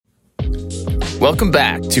Welcome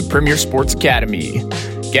back to Premier Sports Academy,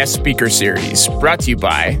 guest speaker series brought to you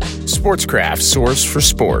by Sportscraft, source for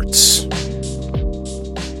sports.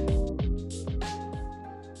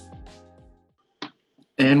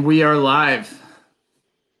 And we are live.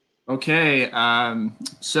 Okay,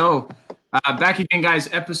 so back again,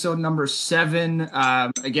 guys, episode number 7.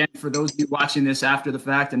 Again, for those of you watching this after the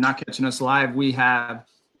fact and not catching us live, we have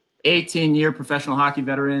 18-year professional hockey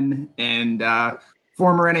veteran and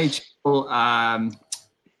former NHL,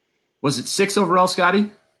 was it 6 overall, Scotty?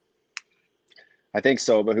 I think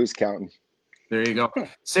so, but who's counting? There you go.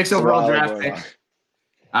 6 overall draft pick.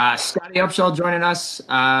 Scotty Upshall joining us.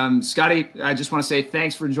 Scotty, I just want to say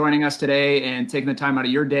thanks for joining us today and taking the time out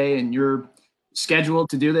of your day and your schedule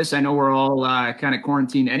to do this. I know we're all kind of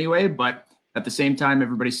quarantined anyway, but at the same time,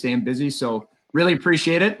 everybody's staying busy. So really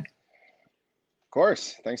appreciate it. Of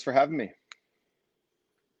course. Thanks for having me.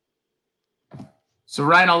 So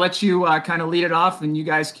Ryan, I'll let you kind of lead it off and you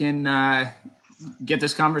guys can get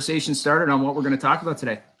this conversation started on what we're going to talk about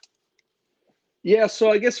today. Yeah, so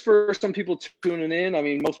I guess for some people tuning in, I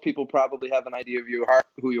mean, most people probably have an idea of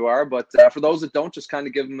who you are, but for those that don't, just kind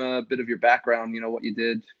of give them a bit of your background, you know, what you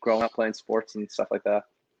did growing up playing sports and stuff like that.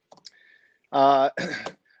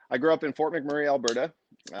 I grew up in Fort McMurray, Alberta,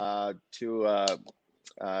 to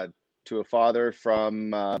a father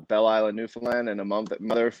from Belle Isle, Newfoundland, and a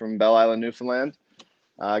mother from Belle Isle, Newfoundland.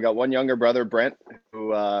 I got one younger brother, Brent,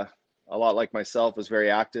 who, a lot like myself, was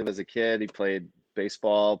very active as a kid. He played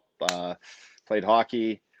baseball, played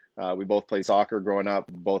hockey. We both played soccer growing up,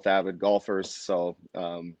 both avid golfers. So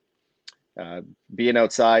being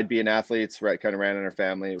outside, being athletes, kind of ran in our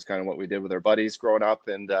family. It was kind of what we did with our buddies growing up.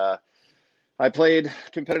 And I played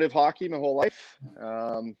competitive hockey my whole life.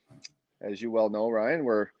 As you well know, Ryan,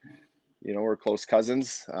 we're close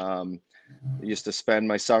cousins. I used to spend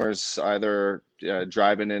my summers either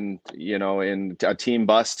driving in a team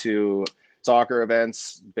bus to soccer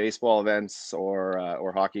events, baseball events,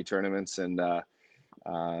 or hockey tournaments, and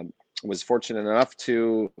was fortunate enough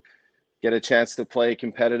to get a chance to play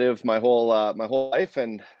competitive my whole life,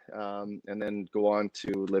 and then go on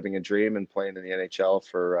to living a dream and playing in the NHL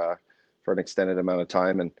for an extended amount of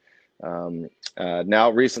time. And now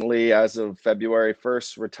recently, as of February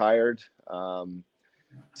 1st, retired.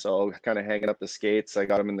 So kind of hanging up the skates. I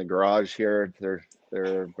got them in the garage here.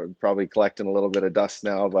 They're probably collecting a little bit of dust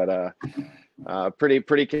now, but pretty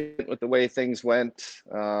content with the way things went.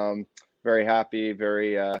 Very happy,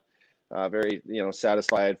 very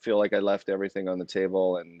satisfied. Feel like I left everything on the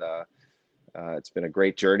table, and it's been a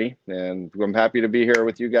great journey. And I'm happy to be here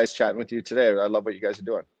with you guys, chatting with you today. I love what you guys are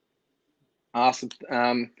doing. Awesome.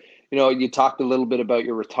 You talked a little bit about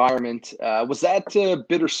your retirement. Was that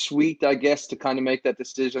bittersweet, I guess, to kind of make that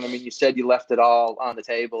decision? I mean, you said you left it all on the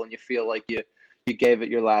table and you feel like you gave it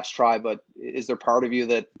your last try, but is there part of you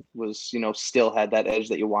that was, still had that edge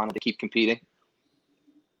that you wanted to keep competing?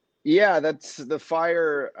 Yeah, that's the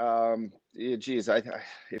fire. If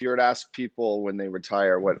you were to ask people when they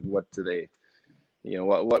retire, what do they,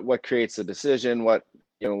 what creates a decision? What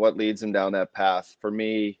leads them down that path? For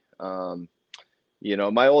me,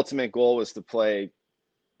 my ultimate goal was to play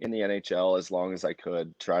in the NHL as long as I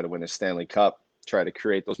could, try to win a Stanley Cup, try to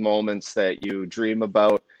create those moments that you dream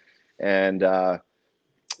about. And, I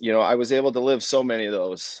was able to live so many of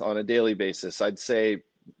those on a daily basis. I'd say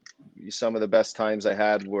some of the best times I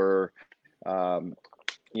had were,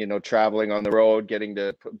 traveling on the road, getting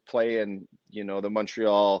to play in, the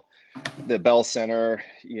Montreal, the Bell Center,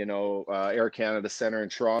 Air Canada Center in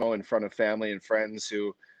Toronto in front of family and friends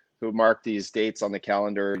who mark these dates on the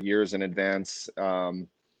calendar years in advance,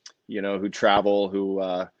 who travel,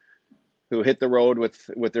 who hit the road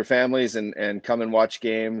with their families and come and watch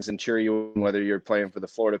games and cheer you, whether you're playing for the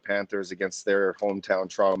Florida Panthers against their hometown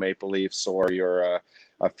Toronto Maple Leafs, or you're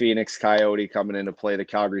a Phoenix Coyote coming in to play the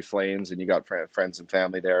Calgary Flames and you got friends and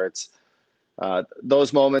family there. It's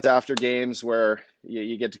those moments after games where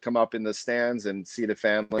you get to come up in the stands and see the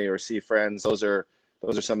family or see friends. Those are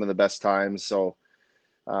some of the best times. So,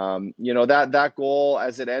 that goal,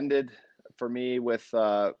 as it ended for me with,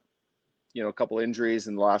 a couple injuries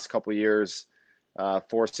in the last couple of years,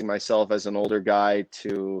 forcing myself as an older guy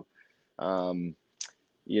to, kind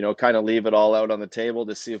of leave it all out on the table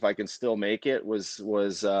to see if I can still make it was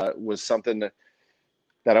something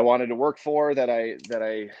that I wanted to work for, that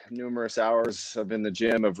I numerous hours of in the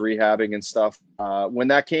gym of rehabbing and stuff. When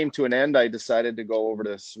that came to an end, I decided to go over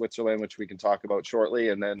to Switzerland, which we can talk about shortly.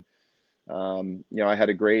 And then, I had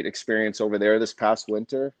a great experience over there this past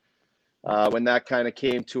winter. when that kind of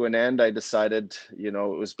came to an end, I decided, it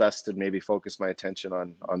was best to maybe focus my attention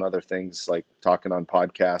on other things, like talking on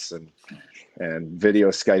podcasts and video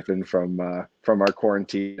Skyping from our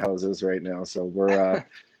quarantine houses right now. So we're,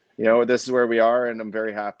 this is where we are, and I'm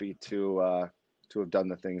very happy to have done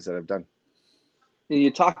the things that I've done.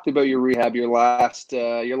 You talked about your rehab. Your last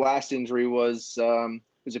injury was a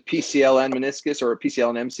PCL and meniscus, or a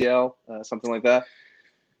PCL and MCL, something like that.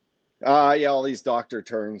 Yeah, all these doctor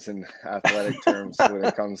terms and athletic terms when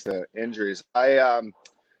it comes to injuries.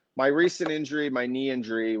 My recent injury, my knee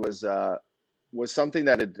injury, was something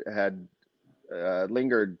that had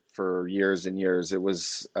lingered for years and years. It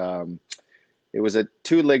was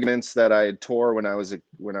two ligaments that I had tore when I was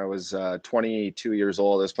 22 years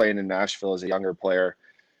old. I was playing in Nashville as a younger player.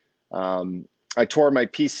 I tore my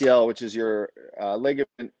PCL, which is your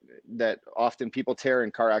ligament that often people tear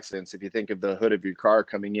in car accidents. If you think of the hood of your car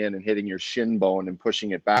coming in and hitting your shin bone and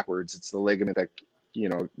pushing it backwards, it's the ligament that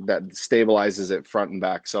that stabilizes it front and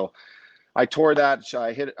back. So I tore that.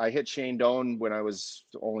 I hit Shane Doan when I was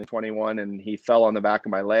only 21, and he fell on the back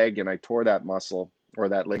of my leg, and I tore that muscle, or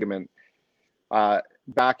that ligament.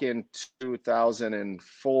 Back in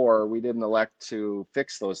 2004, we didn't elect to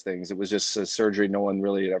fix those things. It was just a surgery no one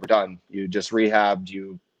really had ever done. You just rehabbed,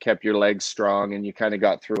 you kept your legs strong, and you kind of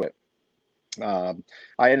got through it.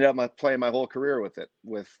 I ended up playing my whole career with it,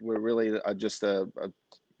 with really just a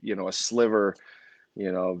sliver,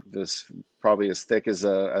 this probably as thick as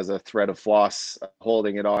a thread of floss,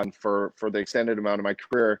 holding it on for the extended amount of my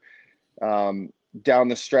career. Down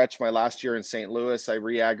the stretch, my last year in St. Louis, I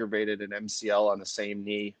re-aggravated an MCL on the same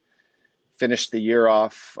knee. Finished the year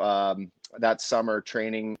off that summer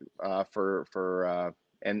training for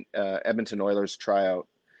Edmonton Oilers tryout.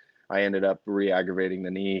 I ended up re-aggravating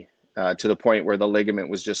the knee to the point where the ligament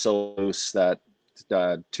was just so loose that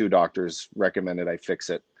two doctors recommended I fix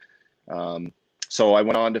it. So I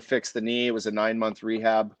went on to fix the knee. It was a 9-month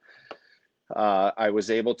rehab. I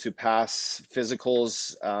was able to pass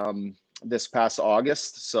physicals this past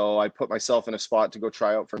August. So I put myself in a spot to go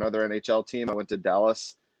try out for another NHL team. I went to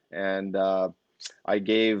Dallas, and I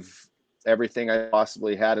gave everything I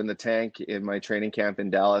possibly had in the tank in my training camp in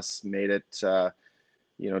Dallas. Made it,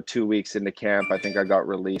 2 weeks into camp. I think I got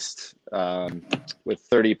released with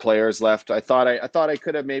 30 players left. I thought I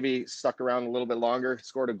could have maybe stuck around a little bit longer.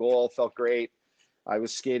 Scored a goal, felt great. I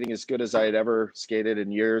was skating as good as I had ever skated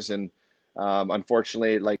in years, and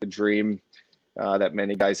unfortunately, like a dream that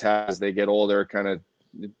many guys have as they get older, kind of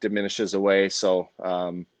diminishes away. So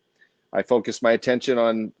I focused my attention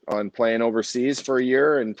on playing overseas for a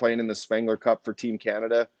year and playing in the Spengler Cup for Team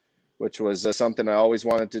Canada, which was something I always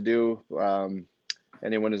wanted to do.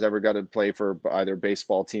 Anyone who's ever got to play for either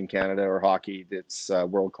baseball, Team Canada, or hockey, it's a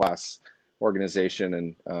world-class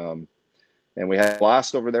organization, and we had a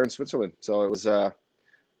blast over there in Switzerland. So it was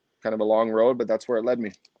kind of a long road, but that's where it led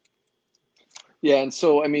me. Yeah, and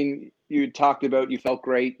so, I mean, you talked about you felt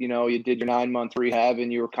great, you did your 9-month rehab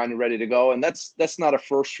and you were kind of ready to go. And that's not a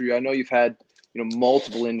first for you. I know you've had,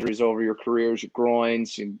 multiple injuries over your careers, your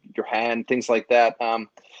groins, your hand, things like that.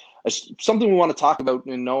 Something we want to talk about,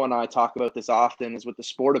 and Noah and I talk about this often, is with the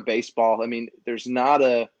sport of baseball. I mean, it's not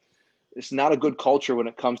a good culture when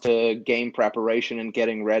it comes to game preparation and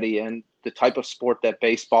getting ready, and the type of sport that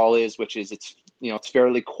baseball is, which is it's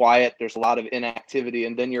fairly quiet. There's a lot of inactivity,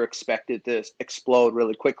 and then you're expected to explode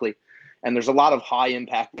really quickly. And there's a lot of high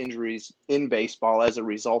impact injuries in baseball as a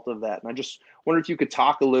result of that. And I just wonder if you could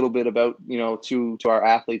talk a little bit about, to our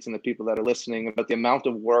athletes and the people that are listening, about the amount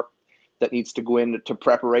of work that needs to go into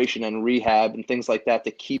preparation and rehab and things like that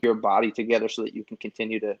to keep your body together so that you can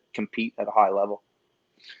continue to compete at a high level.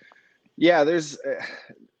 Yeah, there's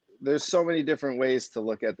so many different ways to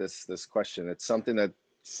look at this question. It's something that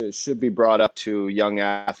should be brought up to young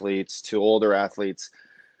athletes, to older athletes.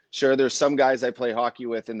 Sure, there's some guys I play hockey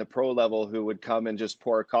with in the pro level who would come and just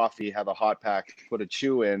pour a coffee, have a hot pack, put a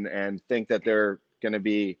chew in, and think that they're going to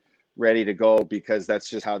be ready to go because that's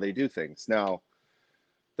just how they do things. Now,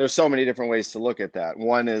 there's so many different ways to look at that.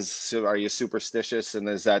 One is, are you superstitious, and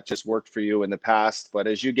has that just worked for you in the past? But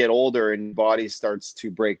as you get older and your body starts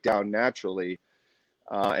to break down naturally,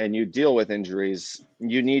 and you deal with injuries,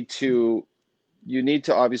 you need to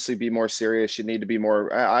obviously be more serious. You need to be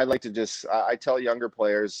more, I tell younger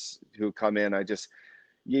players who come in,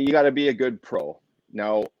 you got to be a good pro.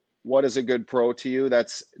 Now, what is a good pro to you?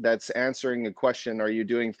 That's answering the question, are you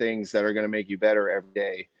doing things that are going to make you better every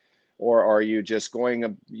day? Or are you just going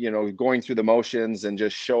through the motions and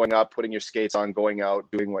just showing up, putting your skates on, going out,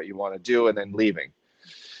 doing what you want to do, and then leaving?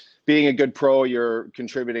 Being a good pro, you're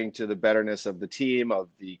contributing to the betterness of the team, of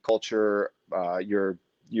the culture. You're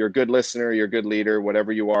you're a good listener, you're a good leader,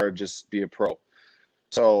 whatever you are, just be a pro.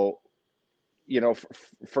 So,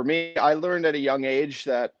 for me, I learned at a young age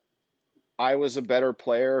that I was a better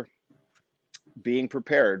player being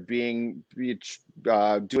prepared, doing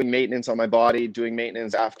maintenance on my body, doing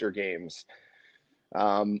maintenance after games.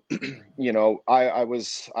 I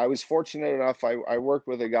was fortunate enough. I worked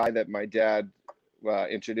with a guy that my dad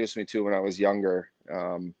introduced me to when I was younger.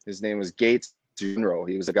 His name was Gates Junro.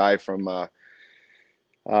 He was a guy from.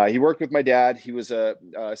 He worked with my dad. He was a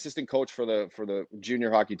assistant coach for the junior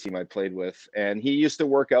hockey team I played with, and he used to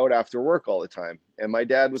work out after work all the time. And my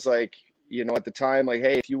dad was like, at the time, like,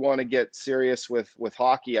 hey, if you want to get serious with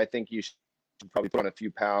hockey, I think you should probably put on a few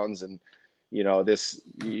pounds, and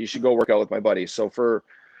you should go work out with my buddy. So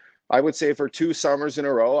I would say for 2 summers in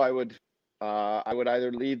a row, I would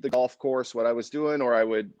either leave the golf course, what I was doing, or I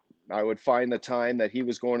would find the time that he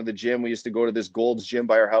was going to the gym. We used to go to this Gold's Gym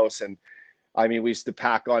by our house, and I mean, we used to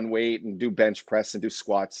pack on weight and do bench press and do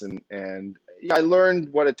squats, and I learned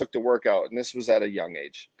what it took to work out, and this was at a young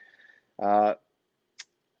age.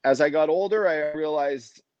 As I got older, I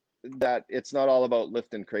realized that it's not all about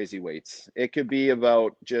lifting crazy weights. It could be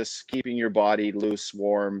about just keeping your body loose,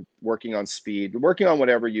 warm, working on speed, working on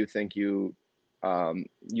whatever you think you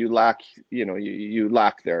lack, you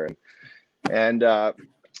lack there. And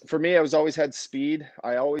for me, I was always had speed.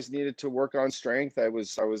 I always needed to work on strength. I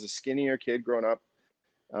was a skinnier kid growing up.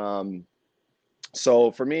 So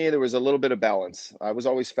for me, there was a little bit of balance. I was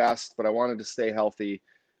always fast, but I wanted to stay healthy.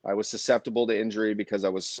 I was susceptible to injury because I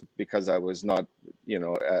was not,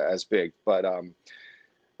 as big. But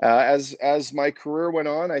as my career went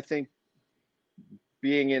on, I think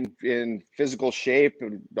being in physical shape,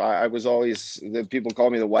 I was always, the people call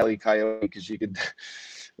me the Wile E. Coyote because you could.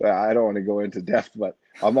 Well, I don't want to go into depth, but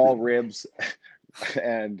I'm all ribs,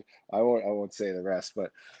 and I won't say the rest.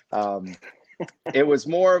 But it was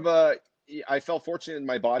more of I felt fortunate in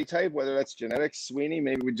my body type, whether that's genetics, Sweeney.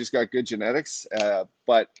 Maybe we just got good genetics.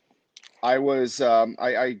 But I was,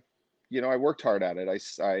 I worked hard at it.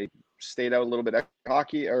 I stayed out a little bit of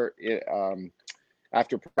hockey, or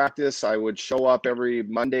after practice, I would show up every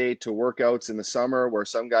Monday to workouts in the summer, where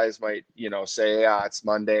some guys might, say, it's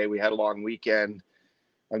Monday, we had a long weekend,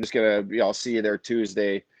 I'm just gonna, I'll see you there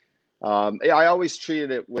Tuesday. I always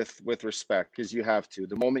treated it with respect, because you have to.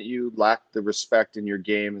 The moment you lack the respect in your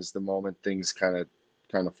game is the moment things kind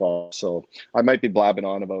of fall. So I might be blabbing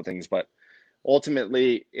on about things, but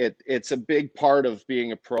ultimately it's a big part of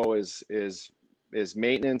being a pro is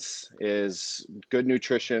maintenance, is good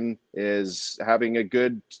nutrition, is having a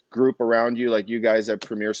good group around you, like you guys at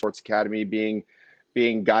Premier Sports Academy, being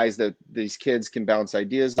guys that these kids can bounce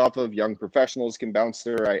ideas off of, young professionals can bounce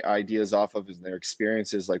their ideas off of, and their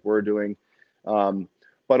experiences like we're doing.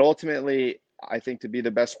 But ultimately, I think to be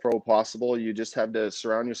the best pro possible, you just have to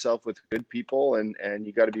surround yourself with good people, and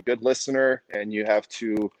you got to be a good listener, and you have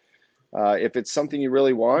to, if it's something you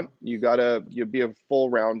really want, you'll be a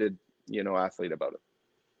full-rounded, athlete about it.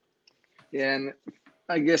 Yeah, and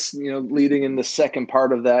I guess, leading in the second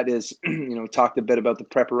part of that is, talked a bit about the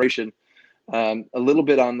preparation. A little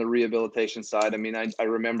bit on the rehabilitation side. I mean, I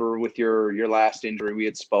remember with your last injury, we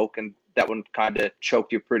had spoken, that one kind of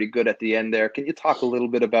choked you pretty good at the end there. Can you talk a little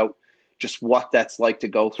bit about just what that's like to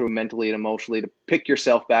go through mentally and emotionally, to pick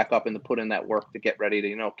yourself back up and to put in that work to get ready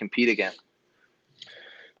to, compete again?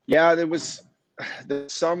 Yeah, there's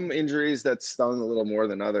some injuries that stung a little more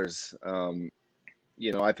than others. I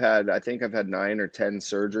think I've had 9 or 10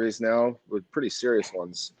 surgeries now, with pretty serious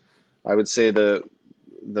ones. I would say the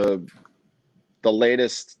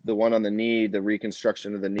latest, the one on the knee, the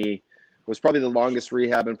reconstruction of the knee, was probably the longest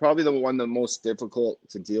rehab, and probably the one the most difficult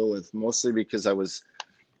to deal with, mostly because I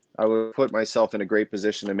would put myself in a great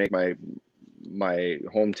position to make my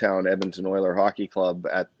hometown Edmonton Oilers Hockey Club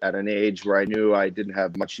at an age where I knew I didn't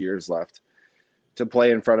have much years left, to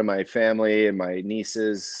play in front of my family and my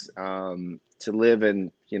nieces, to live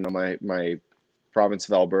in, my province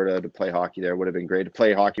of Alberta, to play hockey there would have been great. To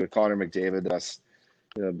play hockey with Connor McDavid,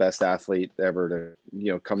 the best athlete ever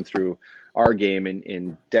to come through our game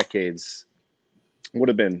in decades, would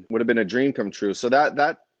have been a dream come true. So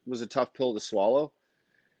that was a tough pill to swallow.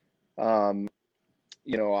 I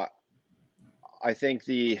think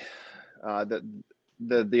the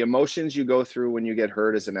emotions you go through when you get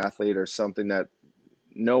hurt as an athlete are something that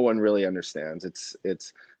no one really understands.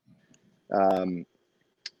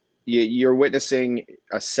 You're witnessing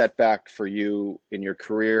a setback for you in your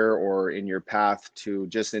career or in your path to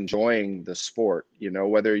just enjoying the sport,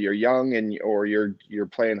 whether you're young or you're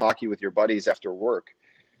playing hockey with your buddies after work.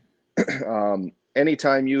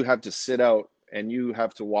 Anytime you have to sit out and you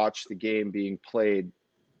have to watch the game being played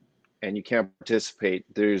and you can't participate,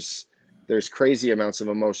 there's crazy amounts of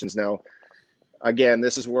emotions. Now, again,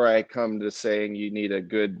 this is where I come to saying you need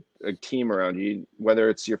a team around you, whether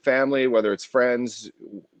it's your family, whether it's friends.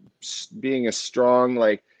 Being a strong,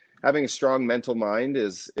 like having a strong mental mind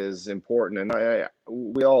is important. And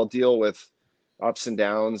we all deal with ups and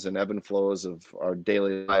downs and ebb and flows of our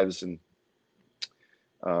daily lives. And,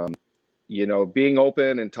 you know, being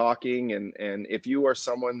open and talking, and if you are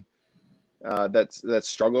someone that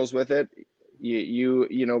struggles with it,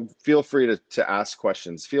 you know, feel free to ask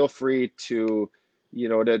questions. Feel free to, you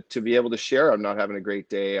know, to be able to share. I'm not having a great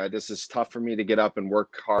day. This is tough for me to get up and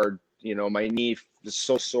work hard. You know, my knee is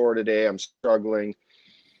so sore today. I'm struggling.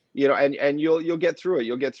 You know, and you'll get through it.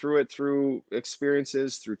 You'll get through it through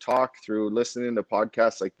experiences, through talk, through listening to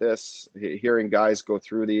podcasts like this, hearing guys go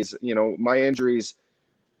through these. You know, my injuries,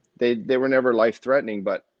 they were never life threatening,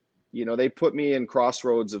 but you know, they put me in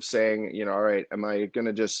crossroads of saying, you know, all right, am I going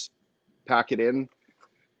to just pack it in?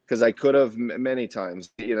 Because I could have many times,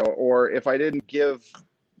 you know, or if I didn't give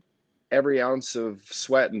every ounce of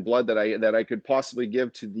sweat and blood that I could possibly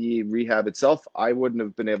give to the rehab itself, I wouldn't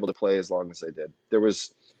have been able to play as long as I did. There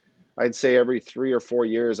was, I'd say every 3 or 4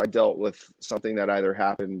 years, I dealt with something that either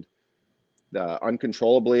happened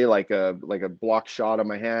uncontrollably, like a block shot on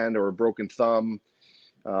my hand or a broken thumb,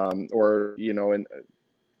 or, you know, in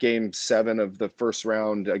Game 7 of the first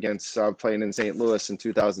round against playing in St. Louis in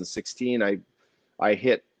 2016, I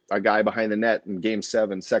hit a guy behind the net in Game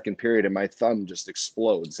 7, second period, and my thumb just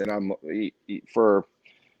explodes. And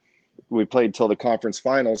we played till the conference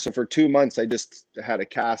finals. So for 2 months, I just had a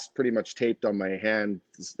cast pretty much taped on my hand,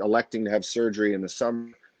 electing to have surgery in the summer,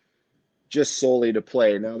 just solely to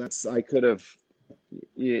play. Now I could have,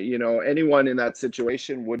 you know, anyone in that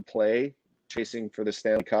situation would play, chasing for the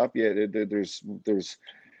Stanley Cup. Yeah, there's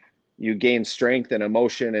you gain strength and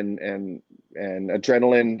emotion and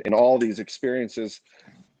adrenaline in all these experiences.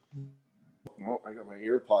 Oh, I got my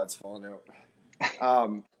ear pods falling out.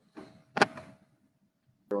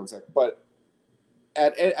 One sec. But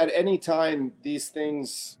at any time, these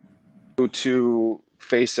things to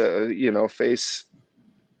face you know,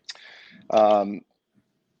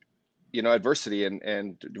 adversity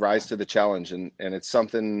and rise to the challenge, and it's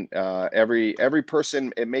something every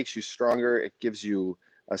person, it makes you stronger. It gives you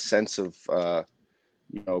a sense of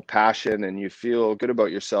you know, passion, and you feel good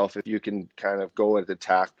about yourself if you can kind of go and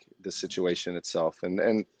attack the situation itself.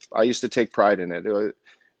 And I used to take pride in it.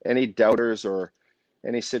 Any doubters or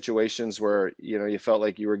any situations where, you know, you felt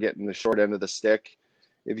like you were getting the short end of the stick,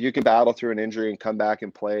 if you can battle through an injury and come back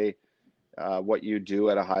and play what you do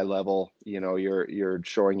at a high level, you know, you're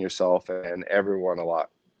showing yourself and everyone a lot.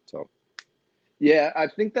 So Yeah, I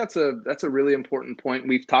think that's a really important point.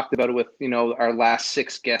 We've talked about it with, you know, our last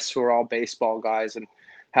 6 guests who are all baseball guys, and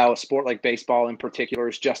how a sport like baseball in particular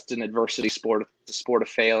is just an adversity sport, it's a sport of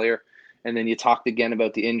failure. And then you talked again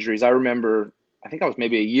about the injuries. I remember, I think I was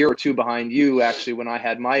maybe a year or two behind you actually when I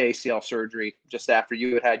had my ACL surgery just after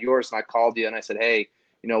you had yours, and I called you and I said, hey,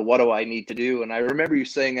 you know, what do I need to do? And I remember you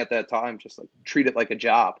saying at that time, just like, treat it like a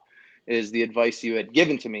job is the advice you had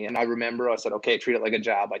given to me. And I remember I said, okay, treat it like a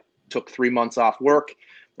job. I took 3 months off work.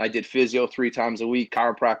 I did physio 3 times a week,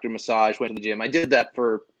 chiropractor, massage, went to the gym. I did that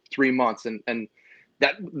for 3 months. And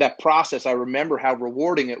that process, I remember how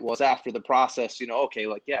rewarding it was after the process, you know, okay,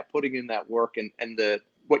 like, yeah, putting in that work and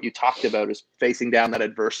what you talked about is facing down that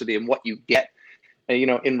adversity and what you get, you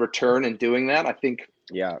know, in return and doing that. I think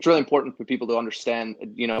it's really important for people to understand,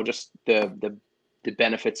 you know, just the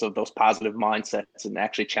benefits of those positive mindsets and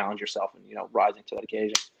actually challenge yourself and, you know, rising to that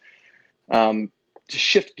occasion. To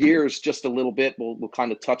shift gears just a little bit, we'll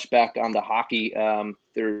kind of touch back on the hockey. I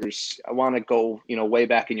want to go, you know, way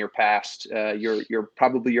back in your past. Your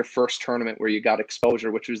probably your first tournament where you got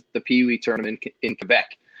exposure, which was the Pee Wee tournament in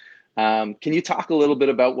Quebec. Can you talk a little bit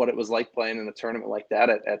about what it was like playing in a tournament like that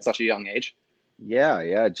at such a young age?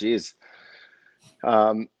 Yeah, geez.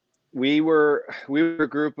 We were a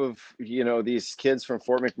group of, you know, these kids from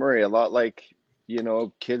Fort McMurray, a lot like, you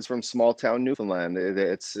know, kids from small town Newfoundland.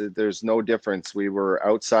 There's no difference. We were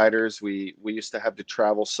outsiders. We used to have to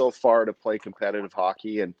travel so far to play competitive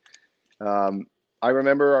hockey. And I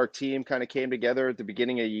remember our team kind of came together at the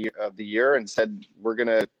beginning of the year and said, we're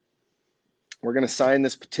gonna sign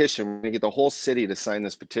this petition. We're gonna get the whole city to sign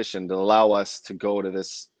this petition to allow us to go to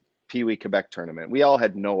this Pee Wee Quebec tournament. We all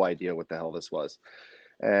had no idea what the hell this was.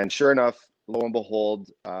 And sure enough, lo and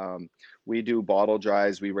behold, we do bottle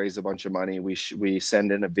drives. We raise a bunch of money. We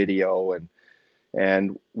send in a video,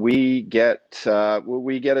 and we get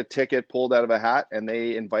a ticket pulled out of a hat, and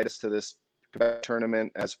they invite us to this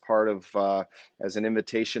tournament as part of as an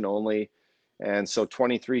invitation only. And so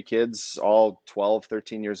 23 kids, all 12,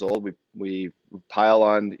 13 years old, we pile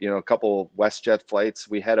on, a couple WestJet flights.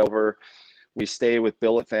 We head over, we stay with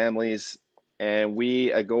billet families, and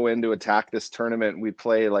we go in to attack this tournament. We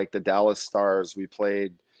play like the Dallas Stars. We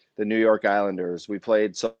played the New York Islanders. We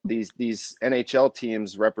played these NHL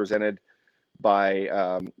teams represented by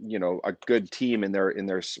a good team in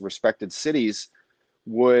their respected cities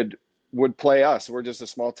would play us. We're just a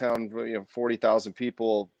small town, 40,000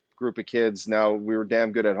 people group of kids. Now, we were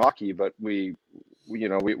damn good at hockey, but we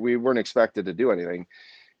weren't expected to do anything.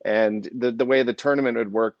 And the way the tournament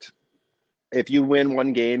had worked, if you win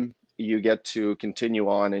one game, you get to continue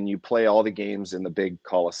on and you play all the games in the big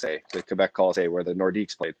Colisée, the Quebec Colisée, where the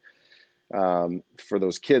Nordiques played. For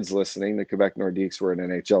those kids listening, the Quebec Nordiques were an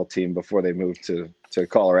NHL team before they moved to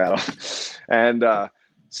Colorado. And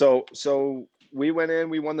so we went in,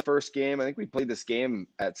 we won the first game. I think we played this game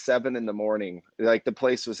at 7 a.m. Like, the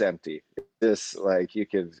place was empty. Like, you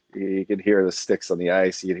could hear the sticks on the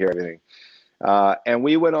ice. You could hear everything. And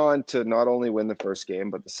we went on to not only win the first game,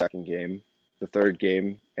 but the second game, the third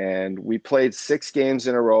game. And we played 6 games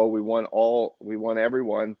in a row. We won every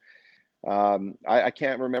one. I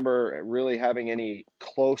can't remember really having any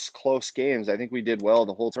close games. I think we did well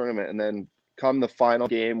the whole tournament. And then come the final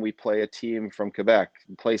game, we play a team from Quebec.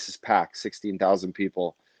 The place is packed, 16,000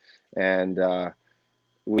 people. And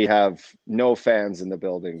we have no fans in the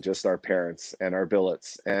building, just our parents and our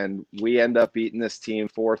billets. And we end up beating this team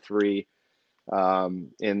 4-3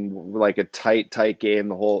 in like a tight game,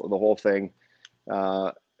 the whole thing.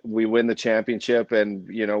 We win the championship, and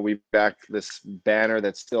we back this banner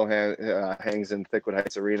that still hangs in Thickwood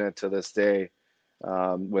Heights Arena to this day,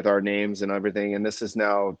 with our names and everything. And this is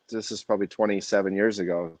probably 26 years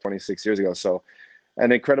ago. So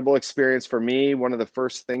an incredible experience for me. One of the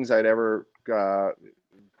first things I'd ever a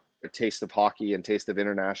taste of hockey and taste of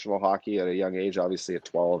international hockey at a young age. Obviously at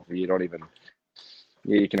 12, you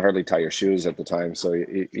can hardly tie your shoes at the time. So,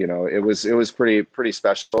 it was pretty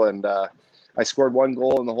special. And I scored 1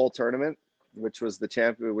 goal in the whole tournament, which was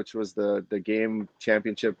the game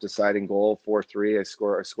championship deciding goal, 4-3. I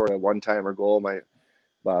scored a one-timer goal. My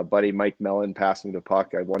buddy Mike Mellon passed me the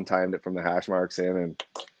puck. I one-timed it from the hash marks in, and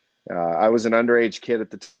I was an underage kid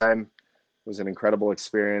at the time. It was an incredible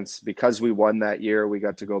experience. Because we won that year, we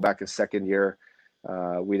got to go back a second year.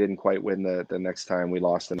 We didn't quite win the next time. We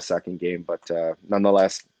lost in the second game, but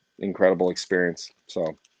nonetheless, incredible experience.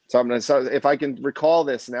 So if I can recall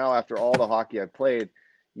this now after all the hockey I've played,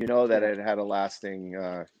 that it had a lasting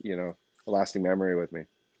memory with me.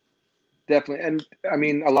 Definitely. And I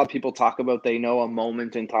mean, a lot of people talk about a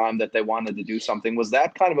moment in time that they wanted to do something. Was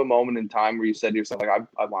that kind of a moment in time where you said to yourself, like,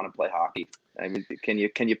 I want to play hockey? I mean, can you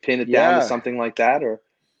pin it down to something like that? Or,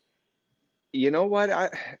 you know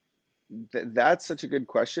what? That's such a good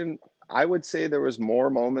question. I would say there was more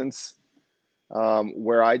moments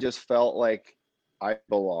where I just felt like I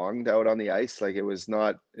belonged out on the ice. Like, it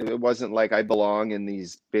wasn't like I belong in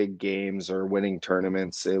these big games or winning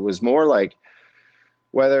tournaments. It was more like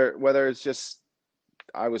whether it's just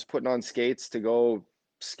I was putting on skates to go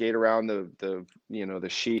skate around the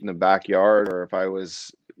sheet in the backyard, or if I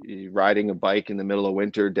was riding a bike in the middle of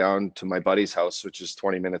winter down to my buddy's house, which is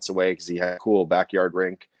 20 minutes away because he had a cool backyard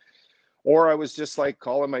rink. Or I was just like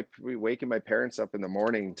waking my parents up in the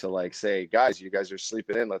morning to like say, guys, you guys are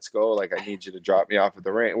sleeping in, let's go. Like, I need you to drop me off at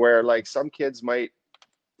the rink. Where like some kids might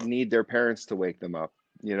need their parents to wake them up.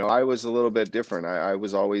 I was a little bit different. I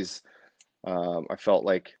was always, I felt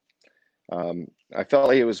like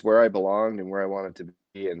it was where I belonged and where I wanted to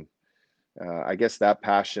be. And I guess that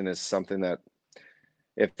passion is something that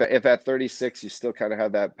if at 36 you still kind of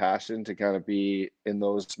have that passion to kind of be in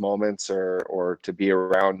those moments or to be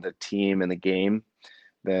around the team and the game,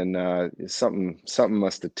 then something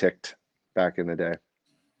must have ticked back in the day.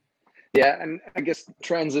 Yeah, and I guess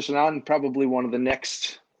transition on, probably one of the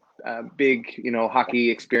next big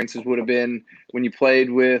hockey experiences would have been when you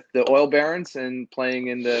played with the Oil Barons and playing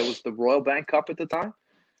in was the Royal Bank Cup at the time?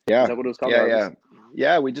 Yeah. Is that what it was called?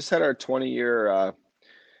 Yeah. We just had our 20-year.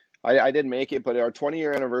 I didn't make it, but our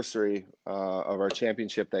 20-year anniversary of our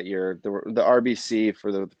championship that year, the RBC,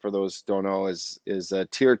 for those who don't know, is a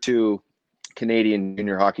Tier 2 Canadian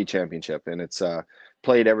Junior Hockey Championship, and it's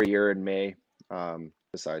played every year in May,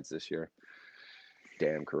 besides this year.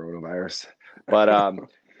 Damn coronavirus. But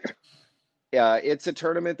yeah, it's a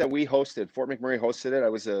tournament that we hosted. Fort McMurray hosted it. I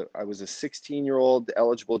was a 16-year-old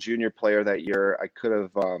eligible junior player that year. I could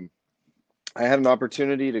have I had an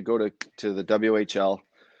opportunity to go to the WHL.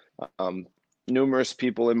 Numerous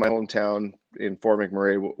people in my hometown in Fort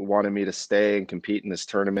McMurray wanted me to stay and compete in this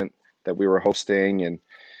tournament that we were hosting,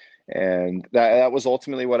 And that was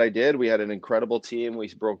ultimately what I did. We had an incredible team.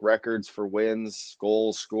 We broke records for wins,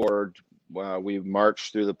 goals scored. We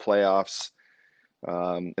marched through the playoffs.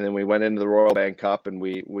 And then we went into the Royal Bank Cup, and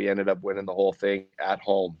we ended up winning the whole thing at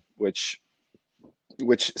home, which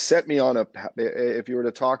set me on if you were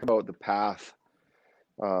to talk about the path,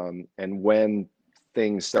 and when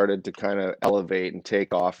things started to kind of elevate and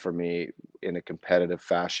take off for me in a competitive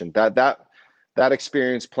fashion, that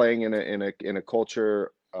experience playing in a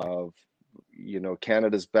culture of,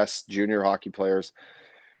 Canada's best junior hockey players,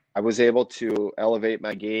 I was able to elevate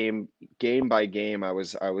my game by game. I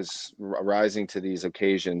was rising to these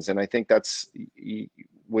occasions, and I think that's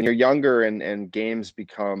when you're younger and games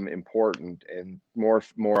become important and more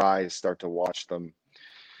eyes start to watch them.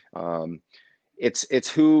 It's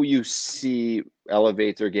who you see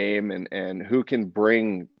elevate their game and who can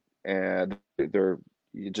bring their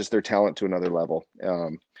talent to another level.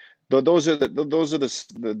 Those are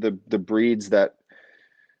the breeds that,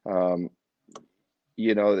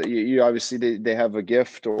 you obviously they have a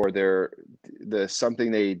gift, or the something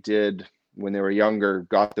they did when they were younger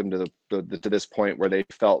got them to to this point where they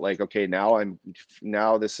felt like, okay,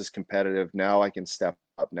 now this is competitive. Now I can step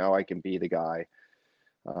up. Now I can be the guy.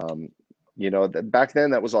 Back then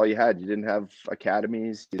that was all you had. You didn't have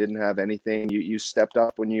academies. You didn't have anything. You stepped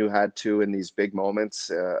up when you had to in these big moments,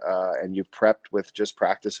 and you prepped with just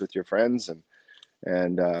practice with your friends,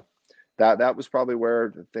 and that was probably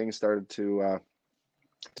where things started to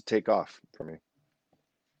take off for me.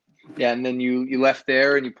 Yeah, and then you left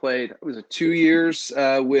there and you played, was it 2 years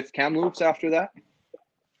with Kamloops after that?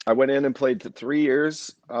 I went in and played for 3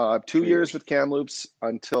 years, 2 years with Kamloops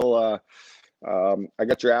until I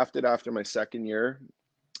got drafted after my second year.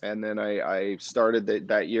 And then I started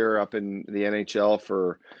that year up in the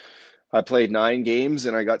NHL I played 9 games,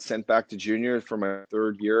 and I got sent back to junior for my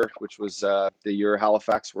third year, which was the year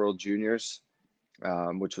Halifax World Juniors.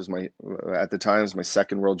 Which was at the time was my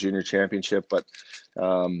second World Junior Championship. But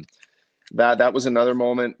that was another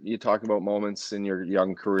moment. You talk about moments in your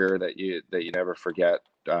young career that you never forget.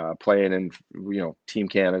 Playing in Team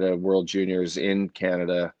Canada World Juniors in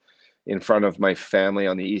Canada, in front of my family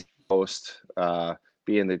on the East Coast,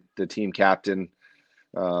 being the team captain.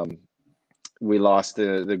 We lost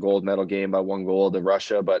the gold medal game by 1 goal to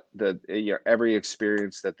Russia, but every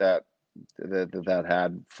experience that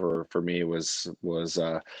had for me was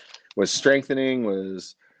strengthening,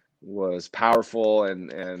 was powerful,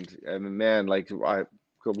 and man, like I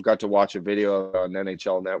got to watch a video on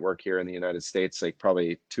NHL Network here in the United States, like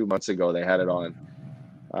probably 2 months ago. They had it on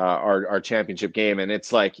our championship game, and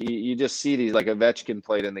it's like you just see these, like Ovechkin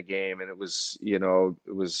played in the game, and it was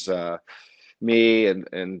me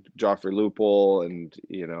and Joffrey Lupul, and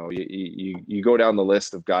you go down the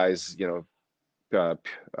list of guys.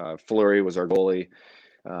 Fleury was our goalie.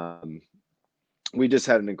 We just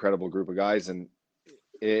had an incredible group of guys, and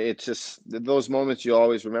it's just those moments you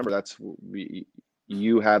always remember.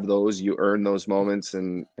 You have those, you earn those moments,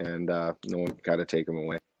 and no one can kind of take them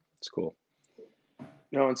away. It's cool.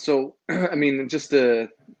 And so I mean, just to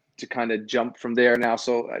kind of jump from there now.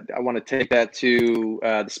 So I want to take that to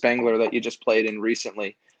the Spengler that you just played in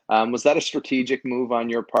recently. Was that a strategic move on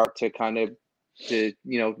your part to kind of,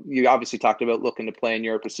 you obviously talked about looking to play in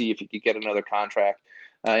Europe to see if you could get another contract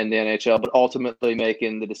in the NHL, but ultimately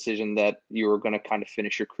making the decision that you were going to kind of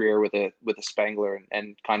finish your career with a Spengler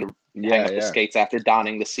and kind of hang up the skates after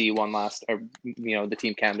donning the the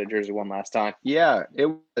Team Canada jersey one last time? Yeah, it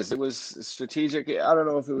was strategic. I don't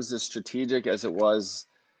know if it was as strategic as it was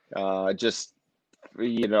just,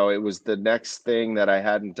 it was the next thing that I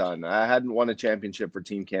hadn't done. I hadn't won a championship for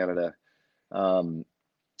Team Canada,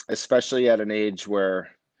 especially at an age where,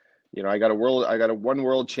 I got a one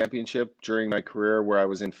world championship during my career where I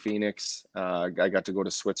was in Phoenix. I got to go to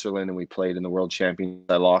Switzerland and we played in the world championship.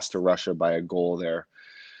 I lost to Russia by a goal there.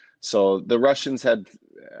 So the Russians had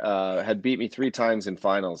beat me 3 times in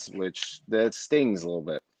finals, which that stings a little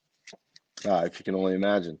bit, if you can only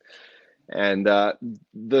imagine. And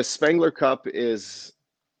the Spengler Cup it's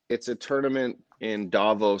a tournament in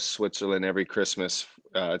Davos, Switzerland every Christmas.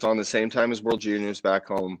 It's on the same time as World Juniors back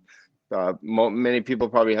home. Many people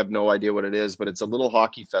probably have no idea what it is, but it's a little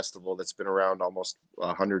hockey festival that's been around almost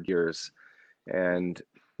 100 years. And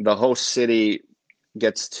the host city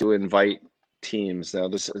gets to invite teams. Now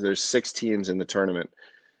there's 6 teams in the tournament.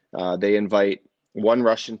 They invite one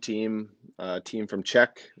Russian team, a team from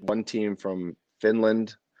Czech, one team from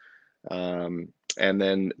Finland, and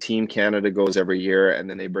then Team Canada goes every year, and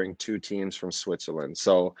then they bring 2 teams from Switzerland.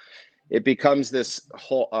 So it becomes this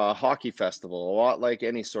whole hockey festival, a lot like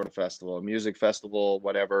any sort of festival, a music festival,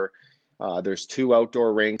 whatever. There's 2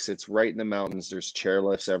 outdoor rinks. It's right in the mountains. There's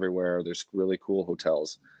chairlifts everywhere. There's really cool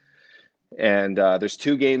hotels. And there's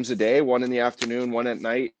 2 games a day, one in the afternoon, one at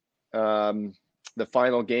night. The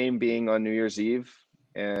final game being on New Year's Eve.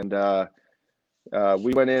 And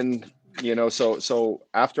we went in, so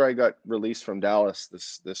after I got released from Dallas,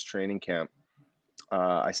 this training camp,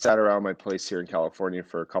 I sat around my place here in California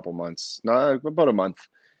for a couple months, about a month.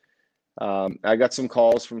 I got some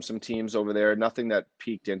calls from some teams over there, nothing that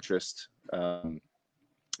piqued interest. And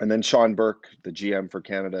then Sean Burke, the GM for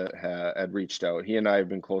Canada, had reached out. He and I have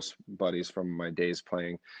been close buddies from my days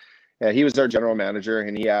playing. He was our general manager,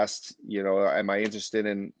 and he asked, am I interested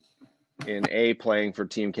in playing for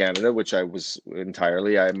Team Canada, which I was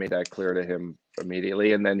entirely. I made that clear to him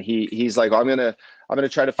immediately. And then he's like, I'm gonna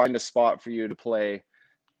try to find a spot for you to play,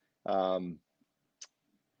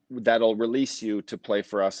 that'll release you to play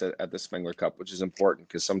for us at the Spengler Cup, which is important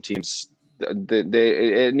because some teams,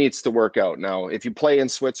 it needs to work out. Now, if you play in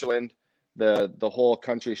Switzerland, the whole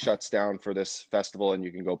country shuts down for this festival and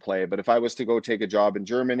you can go play. But if I was to go take a job in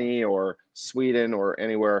Germany or Sweden or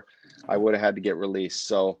anywhere, I would have had to get released.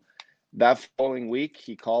 So that following week,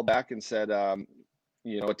 he called back and said, a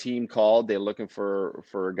team called. They're looking for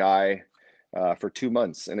a guy for 2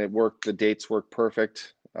 months, and it worked. The dates worked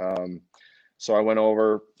perfect. So I went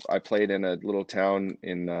over. I played in a little town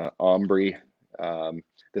in Ambri,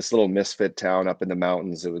 this little misfit town up in the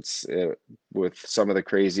mountains. It was with some of the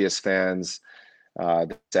craziest fans.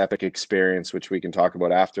 This epic experience, which we can talk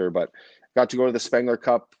about after. But got to go to the Spengler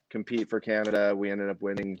Cup, compete for Canada. We ended up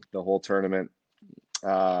winning the whole tournament.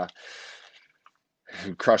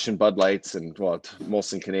 Crushing Bud Lights and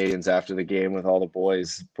mostly Canadians after the game with all the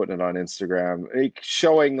boys, putting it on Instagram,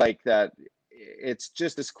 showing like that it's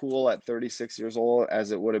just as cool at 36 years old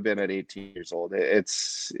as it would have been at 18 years old.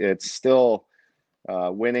 It's still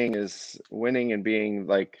winning and being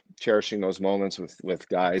like cherishing those moments with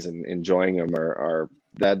guys and enjoying them are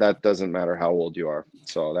that doesn't matter how old you are.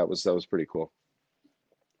 So that was pretty cool.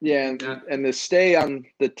 Yeah, and to stay on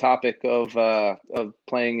the topic of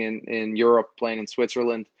playing in Europe, playing in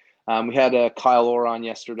Switzerland, we had Kyle Orr on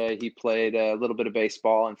yesterday. He played a little bit of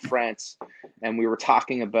baseball in France, and we were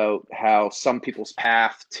talking about how some people's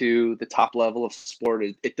path to the top level of sport,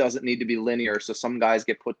 it doesn't need to be linear. So some guys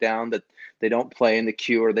get put down that they don't play in the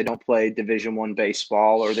queue, or they don't play Division I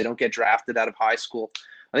baseball, or they don't get drafted out of high school.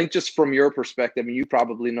 I think just from your perspective, and you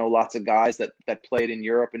probably know lots of guys that played in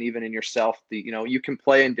Europe, and even in yourself, you can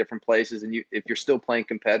play in different places, and if you're still playing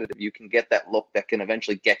competitive, you can get that look that can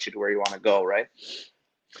eventually get you to where you want to go, right?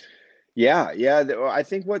 Yeah. I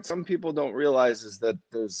think what some people don't realize is that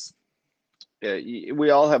we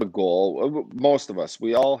all have a goal. Most of us,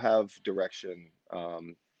 we all have direction,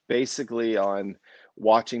 basically on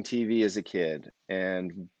watching TV as a kid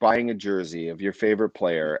and buying a jersey of your favorite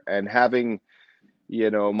player and having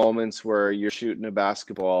moments where you're shooting a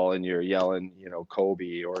basketball and you're yelling,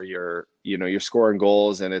 Kobe, or you're scoring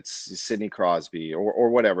goals and it's Sidney Crosby or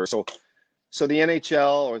whatever. So the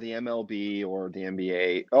NHL or the MLB or the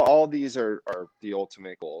NBA, all these are the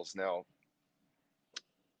ultimate goals. Now,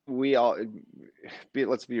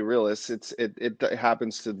 let's be realists. It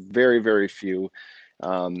happens to very, very few.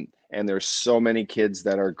 And there's so many kids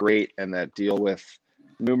that are great and that deal with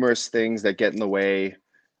numerous things that get in the way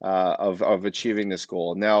of achieving this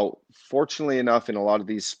goal. Now, fortunately enough, in a lot of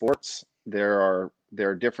these sports, there are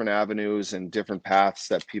different avenues and different paths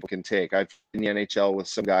that people can take. I've been in the NHL with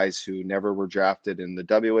some guys who never were drafted in the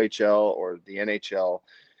WHL or the NHL,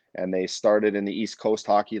 and they started in the East Coast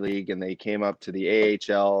Hockey League, and they came up to the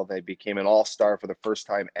AHL. They became an all-star for the first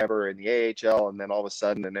time ever in the AHL, and then all of a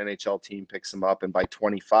sudden an NHL team picks them up, and by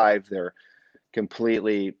 25, they're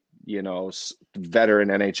completely, veteran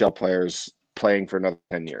NHL players playing for another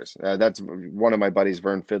 10 years. That's one of my buddies,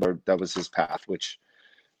 Vern Fiddler. That was his path, which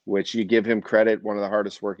you give him credit, one of the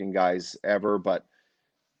hardest working guys ever, but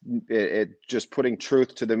it just putting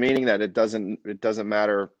truth to the meaning that it doesn't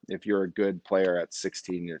matter if you're a good player at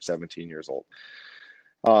 16 or 17 years old.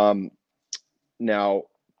 Now,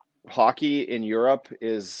 hockey in Europe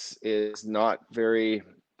is not very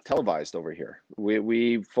televised over here.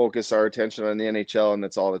 We focus our attention on the NHL, and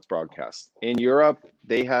that's all that's broadcast. In Europe,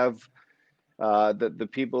 they have the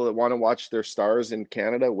people that want to watch their stars in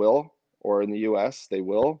Canada will, or in the US, they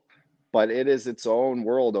will, but it is its own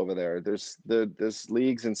world over there. There's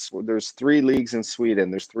leagues there's 3 leagues in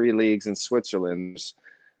Sweden. There's 3 leagues in Switzerland.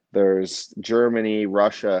 There's Germany,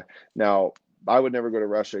 Russia. Now, I would never go to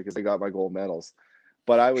Russia because they got my gold medals,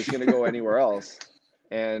 but I was going to go anywhere else.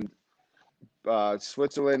 And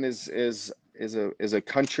Switzerland is a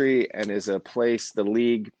country and is a place. The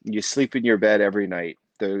league, you sleep in your bed every night.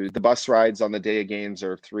 the bus rides on the day of games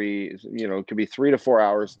are it could be 3 to 4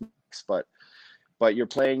 hours, but you're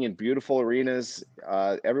playing in beautiful arenas.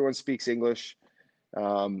 Everyone speaks English.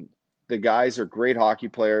 The guys are great hockey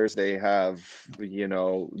players. They have,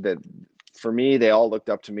 that for me, they all looked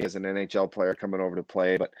up to me as an NHL player coming over to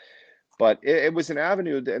play, but it was an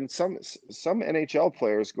avenue. And some NHL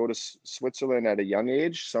players go to Switzerland at a young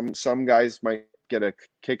age. Some guys might get a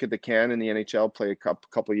kick at the can in the NHL, play a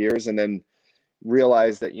couple of years, and then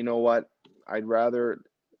realize that, you know what, I'd rather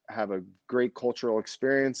have a great cultural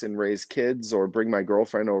experience and raise kids, or bring my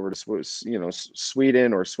girlfriend over to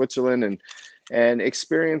Sweden or Switzerland and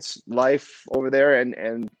experience life over there.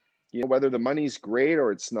 And whether the money's great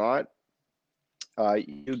or it's not,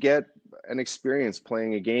 you get an experience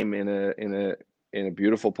playing a game in a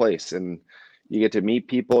beautiful place, and you get to meet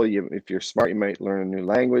people. If you're smart, you might learn a new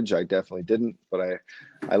language. I definitely didn't, but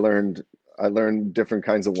I learned different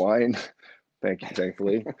kinds of wine.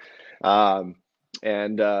 Thankfully. I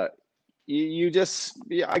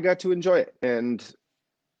got to enjoy it. And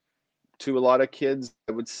to a lot of kids,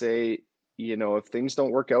 I would say, if things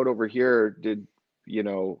don't work out over here,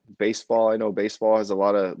 baseball, I know baseball has a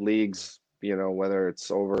lot of leagues, whether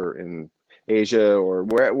it's over in Asia or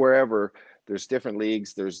wherever, there's different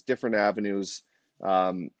leagues, there's different avenues.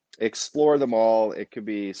 Explore them all. It could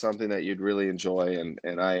be something that you'd really enjoy.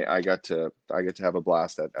 And I got to have a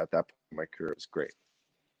blast at that point in my career. It was great.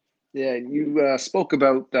 Yeah, you spoke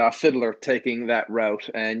about Fiddler taking that route,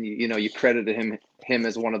 and you credited him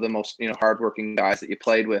as one of the most hardworking guys that you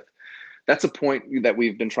played with. That's a point that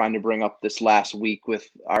we've been trying to bring up this last week with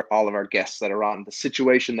all of our guests that are on. The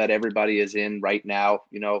situation that everybody is in right now,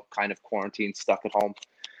 kind of quarantined, stuck at home.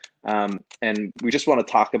 And we just want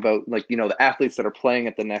to talk about, the athletes that are playing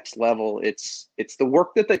at the next level. It's the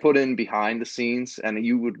work that they put in behind the scenes, and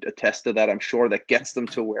you would attest to that, I'm sure, that gets them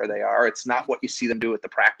to where they are. It's not what you see them do at the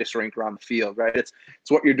practice rink or on the field, right? It's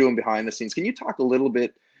what you're doing behind the scenes. Can you talk a little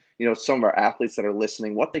bit, some of our athletes that are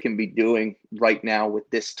listening, what they can be doing right now with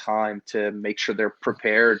this time to make sure they're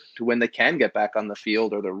prepared to when they can get back on the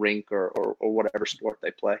field or the rink or whatever sport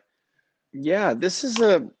they play? Yeah,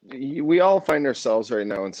 we all find ourselves right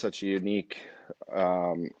now in such a unique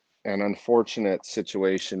and unfortunate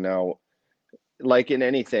situation now. Like in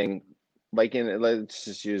anything, let's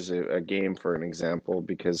just use a game for an example,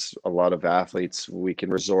 because a lot of athletes, we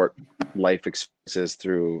can resort life experiences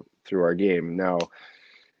through our game. Now,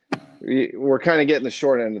 we're kind of getting the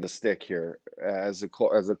short end of the stick here as a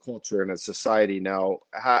culture and a society. Now,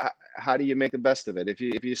 how do you make the best of it? If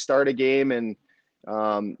you start a game and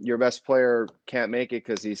your best player can't make it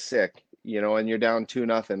because he's sick, and you're down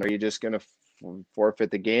 2-0, are you just going to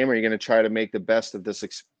forfeit the game? Or are you going to try to make the best of this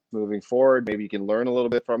moving forward? Maybe you can learn a little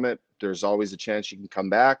bit from it. There's always a chance you can come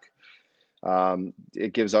back.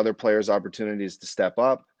 It gives other players opportunities to step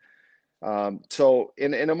up. So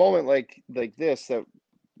in a moment like this, that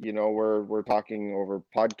we're talking over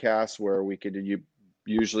podcasts where we could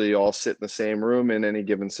usually all sit in the same room in any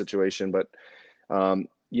given situation, but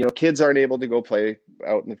kids aren't able to go play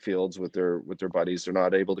out in the fields with their buddies. They're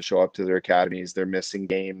not able to show up to their academies. They're missing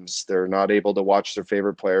games. They're not able to watch their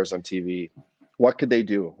favorite players on TV. What could they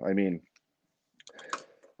do? I mean,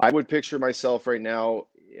 I would picture myself right now.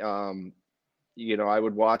 I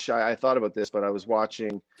would watch. I thought about this, but I was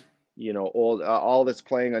watching, old all that's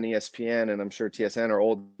playing on ESPN, and I'm sure TSN are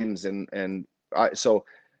old games, so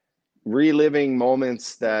reliving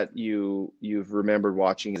moments that you've remembered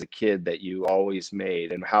watching as a kid that you always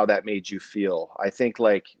made and how that made you feel. I think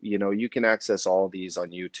you can access all of these on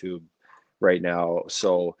YouTube right now.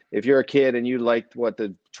 So if you're a kid and you liked what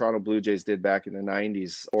the Toronto Blue Jays did back in the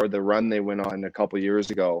 90s, or the run they went on a couple years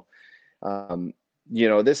ago,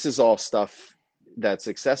 this is all stuff that's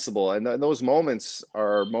accessible. And those moments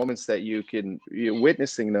are moments that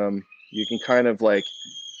witnessing them, you can kind of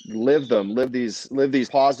live these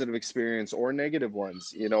positive experience or negative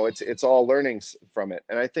ones. It's all learnings from it.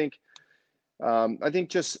 And I think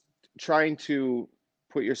just trying to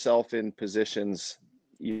put yourself in positions,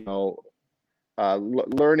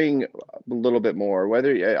 learning a little bit more,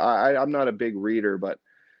 whether I'm not a big reader, but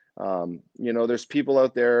there's people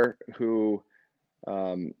out there who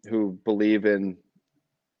believe in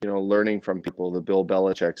learning from people, the Bill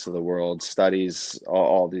Belichick's of the world, studies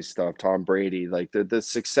all these stuff, Tom Brady, the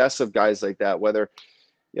success of guys like that, whether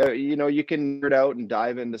you can nerd out and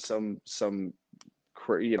dive into some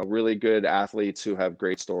really good athletes who have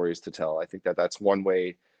great stories to tell. I think that's one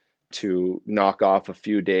way to knock off a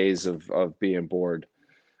few days of being bored.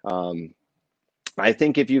 I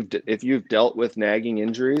think if you've dealt with nagging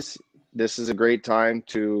injuries, this is a great time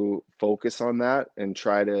to focus on that and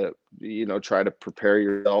try to prepare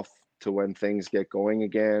yourself to when things get going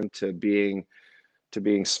again, to being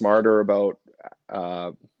smarter about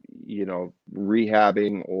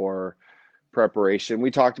rehabbing or preparation.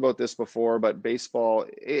 We talked about this before, but baseball,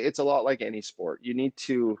 it's a lot like any sport. You need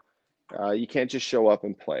to you can't just show up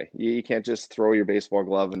and play. You can't just throw your baseball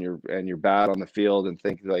glove and your bat on the field and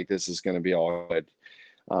think like this is going to be all good.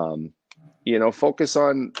 Focus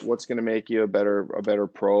on what's going to make you a better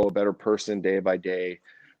pro, a better person day by day.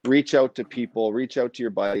 Reach out to people, reach out to your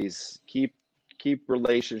buddies, keep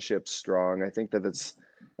relationships strong. I think that it's,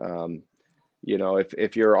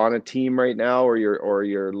 if you're on a team right now or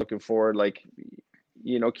you're looking forward, like,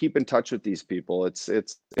 keep in touch with these people. It's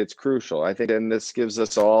crucial. I think, and this gives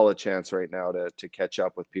us all a chance right now to catch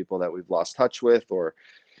up with people that we've lost touch with, or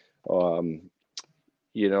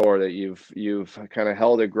that you've kind of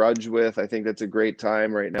held a grudge with. I think that's a great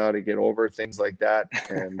time right now to get over things like that,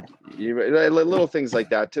 and little things like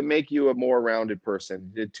that to make you a more rounded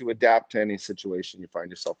person, to adapt to any situation you find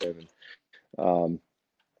yourself in.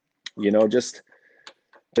 Just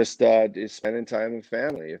spending time with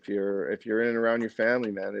family. If you're in and around your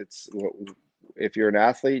family, man, if you're an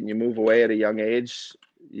athlete and you move away at a young age,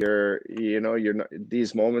 you're not,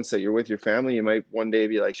 these moments that you're with your family, you might one day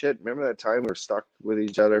be like, shit, remember that time we were stuck with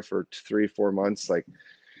each other for 3-4 months? Like,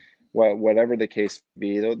 whatever the case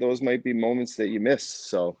be, those might be moments that you miss.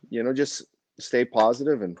 So, just stay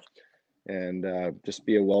positive and just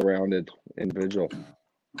be a well-rounded individual.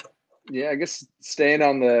 Yeah, I guess staying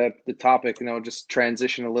on the topic, just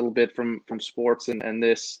transition a little bit from sports and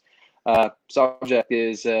this subject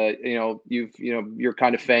is, you're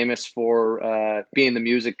kind of famous for being the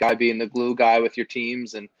music guy, being the glue guy with your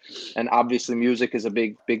teams, and obviously music is a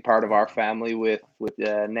big part of our family with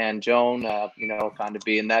Nan Joan, kind of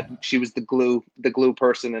being that she was the glue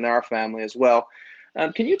person in our family as well.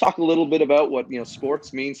 Can you talk a little bit about what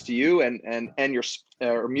sports means to you and your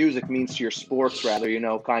or music means to your sports, rather?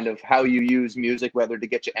 Kind of how you use music, whether to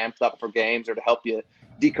get you amped up for games or to help you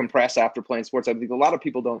decompress after playing sports. I think a lot of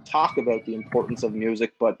people don't talk about the importance of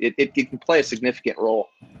music, but it can play a significant role.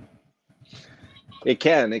 It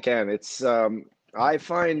can. It's I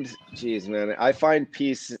find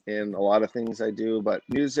peace in a lot of things I do, but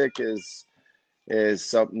music is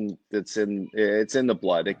something that's in the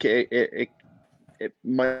blood. It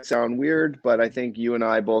might sound weird, but I think you and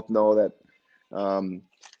I both know that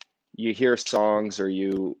you hear songs or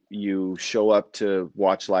you show up to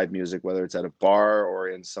watch live music, whether it's at a bar or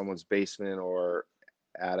in someone's basement or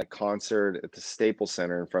at a concert at the Staples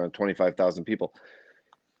Center in front of 25,000 people.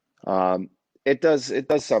 It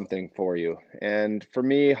does something for you. And for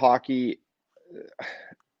me, hockey,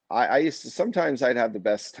 I used to, sometimes I'd have the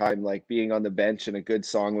best time like being on the bench and a good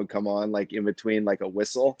song would come on like in between like a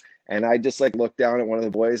whistle, and I just like look down at one of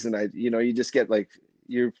the boys and you just get like,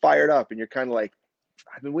 you're fired up and you're kind of like,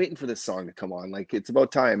 I've been waiting for this song to come on, like it's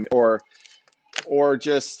about time. Or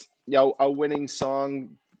just a winning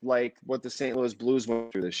song like what the St. Louis Blues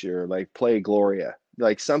went through this year, like Play Gloria,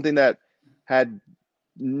 like something that had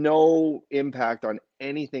no impact on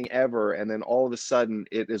anything ever, and then all of a sudden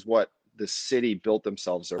it is what the city built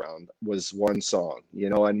themselves around, was one song,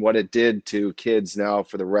 and what it did to kids now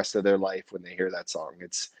for the rest of their life when they hear that song.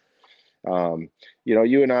 It's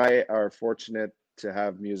you and I are fortunate to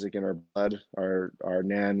have music in our blood. Our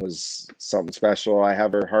Nan was something special. I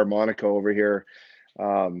have her harmonica over here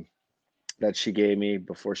that she gave me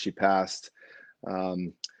before she passed,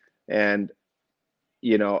 and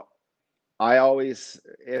I always,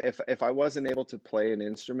 if I wasn't able to play an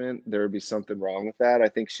instrument, there would be something wrong with that. I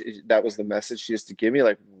think that was the message she used to give me.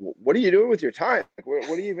 Like, what are you doing with your time? Like, what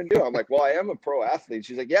do you even do? I'm like, well, I am a pro athlete.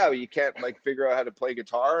 She's like, yeah, but you can't like figure out how to play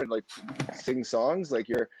guitar and like sing songs. Like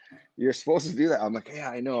you're supposed to do that. I'm like, yeah,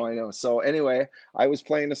 I know. So anyway, I was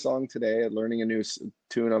playing a song today, learning a new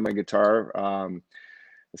tune on my guitar.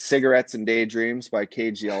 Cigarettes and Daydreams by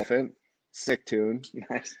Cage the Elephant. Sick tune.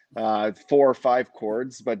 Nice. 4 or 5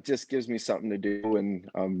 chords, but just gives me something to do when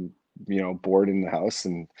I'm bored in the house,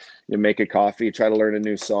 and you make a coffee, try to learn a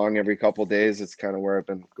new song every couple of days. It's kind of where I've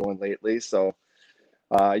been going lately. So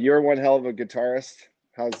you're one hell of a guitarist.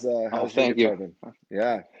 How's thank you. Been?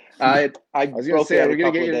 Yeah. I was gonna say, are we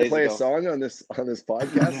gonna get you to play a song on this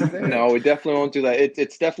podcast today? No, we definitely won't do that.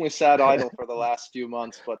 It's definitely sat idle for the last few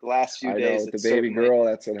months, but the last few days, with the baby girl,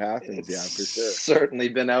 that's what happens. Yeah, for sure. Certainly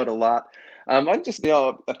been out a lot. I'm just,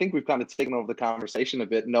 I think we've kind of taken over the conversation a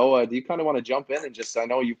bit. Noah, do you kind of want to jump in and I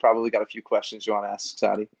know you probably got a few questions you want to ask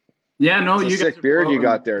Sadie. Yeah, no, it's a sick beard you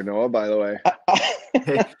got there, Noah, by the way.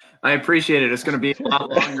 Hey, I appreciate it. It's going to be a lot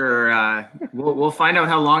longer. We'll find out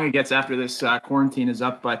how long it gets after this quarantine is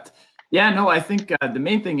up. But yeah, no, I think the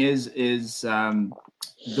main thing is the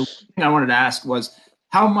thing I wanted to ask was,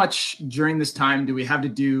 how much during this time do we have to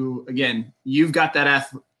do, again, you've got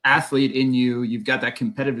that athlete in you, you've got that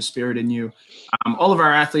competitive spirit in you. All of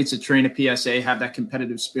our athletes that train at PSA have that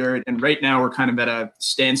competitive spirit. And right now we're kind of at a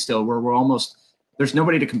standstill where there's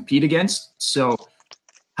nobody to compete against. So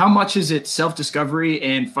how much is it self-discovery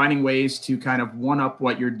and finding ways to kind of one-up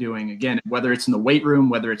what you're doing? Again, whether it's in the weight room,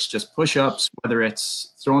 whether it's just push-ups, whether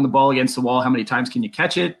it's throwing the ball against the wall, how many times can you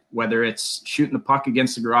catch it? Whether it's shooting the puck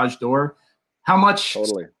against the garage door. How much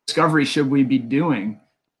discovery should we be doing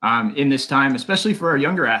in this time, especially for our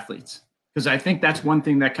younger athletes? Because I think that's one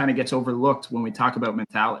thing that kind of gets overlooked when we talk about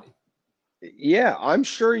mentality. Yeah, I'm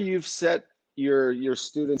sure you've set your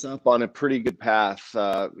students up on a pretty good path.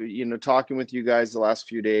 Talking with you guys the last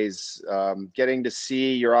few days, getting to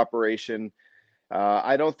see your operation.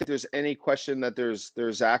 I don't think there's any question that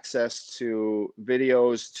there's access to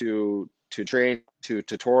videos, to train, to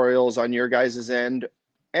tutorials on your guys' end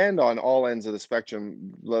and on all ends of the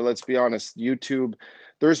spectrum. Let's be honest, YouTube,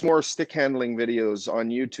 there's more stick handling videos on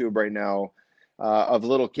YouTube right now of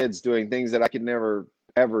little kids doing things that I could never,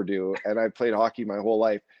 ever do. And I played hockey my whole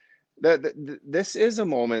life. This is a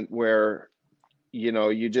moment where,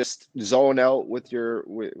 you just zone out with your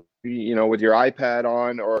iPad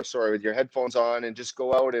on, or sorry, with your headphones on, and just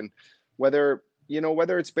go out. And whether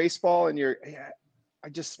it's baseball and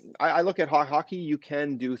I look at hockey, you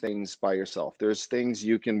can do things by yourself. There's things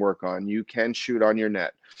you can work on. You can shoot on your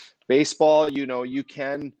net. Baseball, you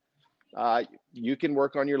can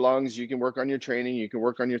work on your lungs, you can work on your training, you can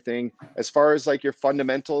work on your thing. As far as like your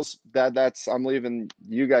fundamentals, that's I'm leaving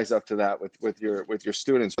you guys up to that with your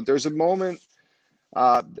students. But there's a moment,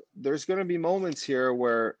 there's going to be moments here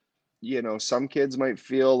where, some kids might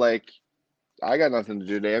feel like, I got nothing to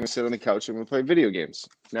do today, I'm going to sit on the couch and I'm going to play video games.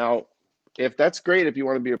 Now, if that's great, if you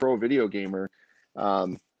want to be a pro video gamer,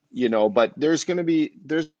 but there's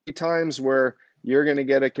times where you're going to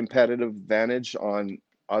get a competitive advantage on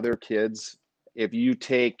other kids if you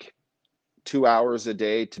take 2 hours a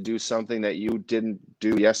day to do something that you didn't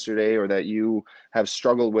do yesterday, or that you have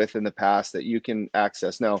struggled with in the past, that you can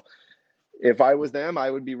access. Now, if I was them, I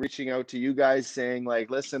would be reaching out to you guys saying like,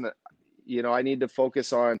 listen, I need to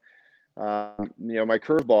focus on, my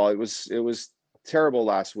curveball. It was terrible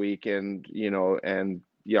last week. And,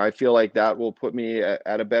 I feel like that will put me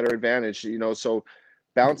at a better advantage, so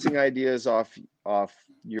bouncing ideas off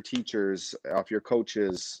your teachers, off your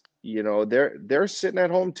coaches, they're sitting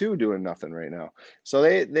at home too, doing nothing right now. So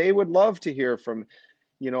they would love to hear from,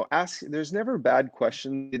 there's never bad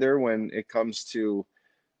questions either when it comes to,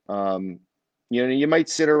 you might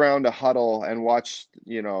sit around a huddle and watch,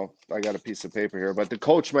 I got a piece of paper here, but the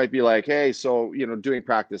coach might be like, hey, so, doing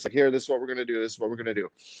practice, like, here, this is what we're going to do. This is what we're going to do.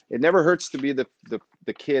 It never hurts to be the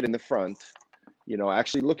kid in the front,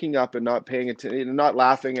 actually looking up and not paying attention, not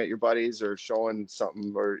laughing at your buddies or showing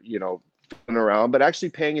something, or, around, but actually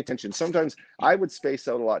paying attention. Sometimes I would space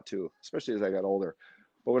out a lot too, especially as I got older.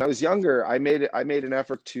 But when I was younger, I made an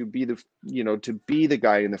effort to be the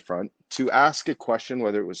guy in the front, to ask a question,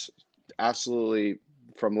 whether it was absolutely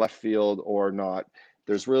from left field or not.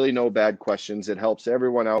 There's really no bad questions. It helps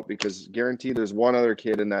everyone out, because guaranteed there's one other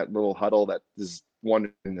kid in that little huddle that is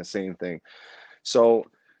wondering the same thing. So,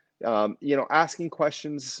 asking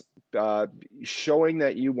questions, showing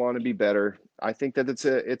that you want to be better. I think that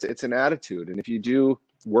it's an attitude. And if you do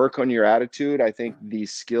work on your attitude, I think the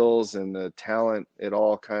skills and the talent, it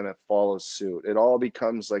all kind of follows suit. It all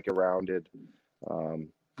becomes like a rounded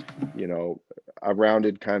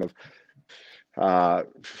kind of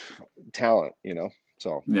talent,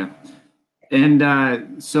 so. Yeah.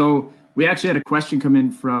 And so we actually had a question come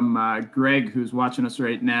in from Greg, who's watching us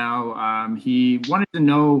right now. He wanted to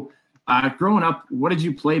know, growing up, what did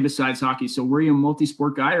you play besides hockey? So were you a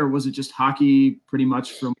multi-sport guy, or was it just hockey pretty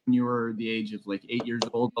much from when you were the age of like 8 years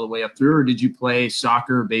old all the way up through? Or did you play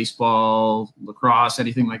soccer, baseball, lacrosse,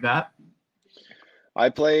 anything like that? I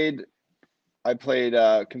played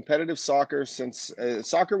competitive soccer since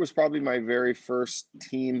soccer was probably my very first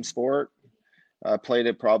team sport. I played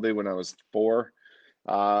it probably when I was 4,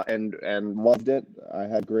 and loved it. I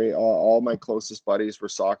had all my closest buddies were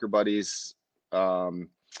soccer buddies.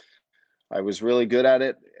 I was really good at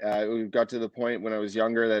it. We got to the point when I was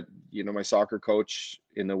younger that, my soccer coach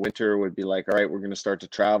in the winter would be like, all right, we're going to start to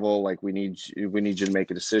travel. Like, we need you to make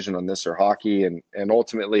a decision on this or hockey. And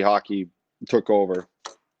ultimately hockey took over,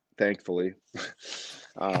 thankfully.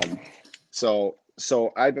 So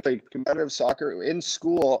I played competitive soccer in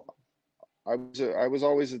school. I was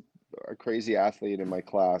always a crazy athlete in my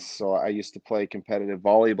class. So I used to play competitive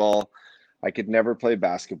volleyball. I could never play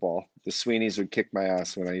basketball. The Sweeneys would kick my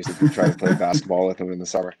ass when I used to try to play basketball with them in the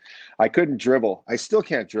summer. I couldn't dribble. I still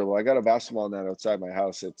can't dribble. I got a basketball net outside my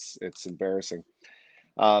house. It's embarrassing.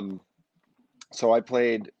 So I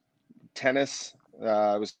played tennis.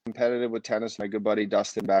 I was competitive with tennis. My good buddy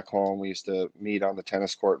Dustin back home, we used to meet on the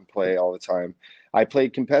tennis court and play all the time. I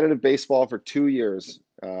played competitive baseball for 2 years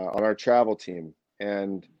on our travel team,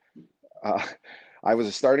 and I was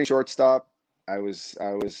a starting shortstop. I was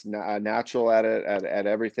a natural at it, at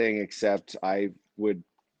everything, except I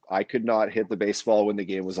could not hit the baseball when the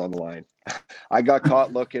game was on the line. I got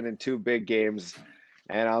caught looking in 2 big games,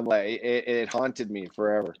 and I'm like, it haunted me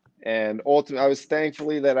forever. And ultimately, I was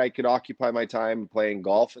thankfully that I could occupy my time playing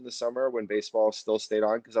golf in the summer when baseball still stayed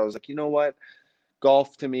on, because I was like, you know what,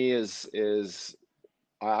 golf to me is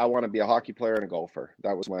I want to be a hockey player and a golfer.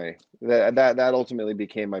 That was that ultimately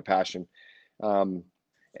became my passion. And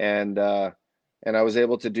I was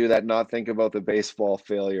able to do that, not think about the baseball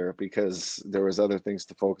failure, because there was other things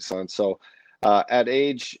to focus on. So at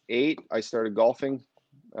age 8, I started golfing.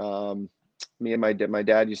 Me and my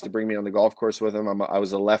dad used to bring me on the golf course with him. I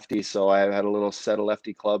was a lefty, so I had a little set of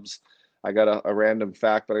lefty clubs. I got a random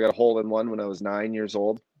fact, but I got a hole in one when I was 9 years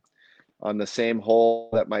old on the same hole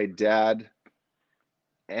that my dad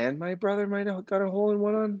and my brother might have got a hole in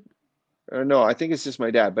one on. Or no, I think it's just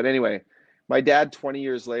my dad. But anyway, my dad 20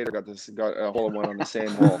 years later got a hole in one on the same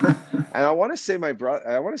hole. And I want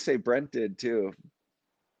to say Brent did too.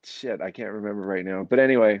 Shit, I can't remember right now. But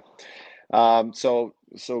anyway, so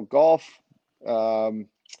golf. I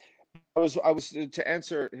was to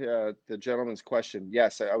answer the gentleman's question.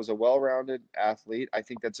 Yes, I was a well-rounded athlete. I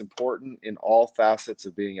think that's important in all facets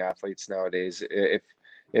of being athletes nowadays.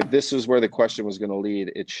 If this was where the question was going to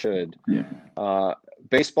lead, it should. Yeah.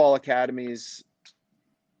 Baseball academies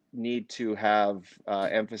need to have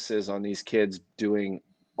emphasis on these kids doing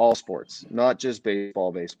all sports, not just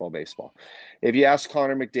baseball. If you ask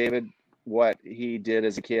Connor McDavid what he did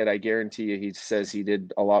as a kid, I guarantee you he says he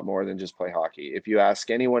did a lot more than just play hockey. If you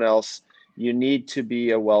ask anyone else, you need to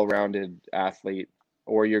be a well-rounded athlete,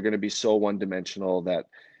 or you're going to be so one-dimensional that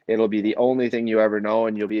it'll be the only thing you ever know,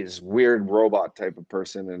 and you'll be this weird robot type of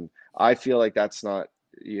person. And I feel like that's not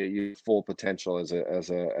your full potential as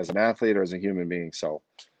an athlete or as a human being. So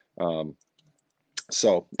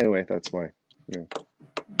anyway, that's my. Yeah.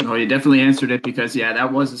 Oh, you definitely answered it, because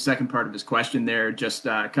that was the second part of his question there. Just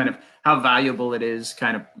kind of how valuable it is,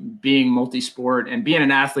 kind of being multi-sport and being an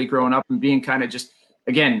athlete growing up, and being kind of just,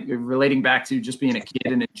 again, relating back to just being a kid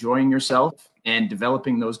and enjoying yourself and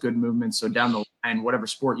developing those good movements. So down the line, whatever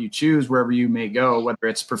sport you choose, wherever you may go, whether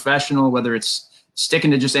it's professional, whether it's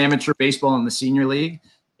sticking to just amateur baseball in the senior league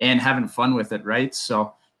and having fun with it, right?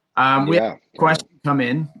 So we have a question come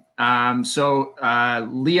in. So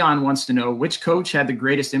Leon wants to know, which coach had the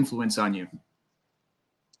greatest influence on you?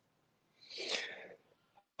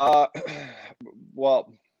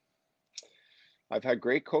 Well, I've had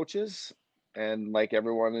great coaches, and like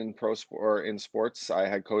everyone in pro sport or in sports, I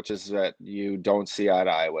had coaches that you don't see eye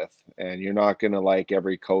to eye with, and you're not going to like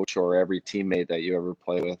every coach or every teammate that you ever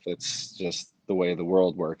play with. It's just the way the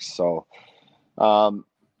world works. So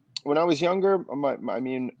when I was younger,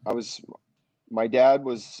 my dad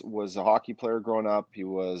was a hockey player growing up. He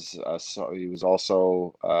was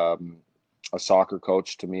also a soccer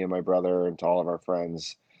coach to me and my brother and to all of our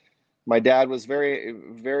friends. My dad was very,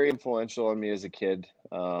 very influential on me as a kid,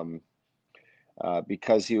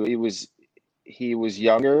 because he was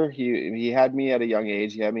younger. He had me at a young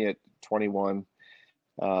age. He had me at 21.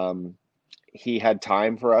 He had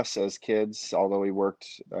time for us as kids, although he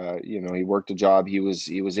worked a job. He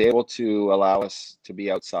was able to allow us to be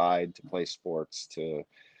outside, to play sports, to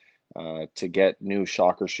get new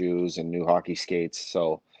soccer shoes and new hockey skates.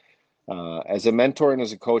 So as a mentor and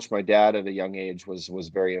as a coach, my dad at a young age was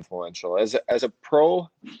very influential. As a pro,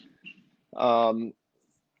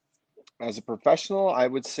 as a professional, I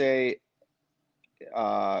would say,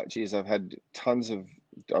 I've had tons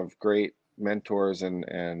of great mentors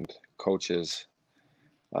and coaches.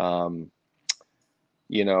 John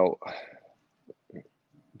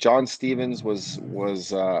Stevens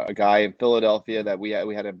was a guy in Philadelphia that we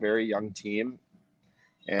had a very young team.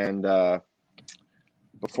 And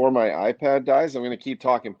before my iPad dies, I'm going to keep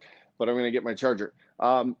talking, but I'm going to get my charger.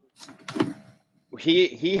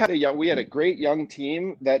 We had a great young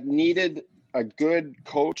team that needed a good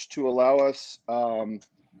coach to allow us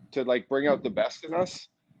to like bring out the best in us.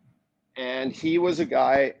 And he was a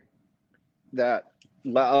guy that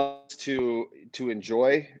allowed us to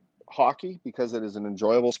enjoy hockey, because it is an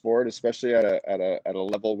enjoyable sport, especially at a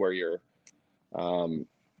level where you're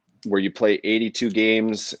where you play 82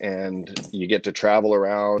 games and you get to travel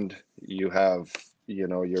around. You have, you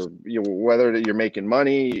know, you whether you're making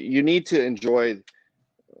money, you need to enjoy.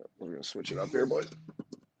 We're gonna switch it up here, boys.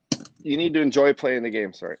 You need to enjoy playing the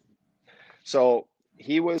game. Sorry. So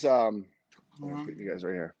he was. I'll put you guys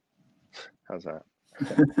right here. How's that?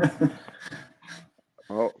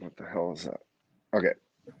 Oh, what the hell is that? Okay.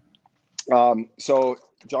 So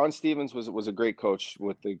John Stevens was a great coach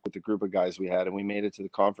with the group of guys we had, and we made it to the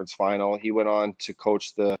conference final. He went on to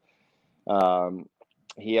coach the.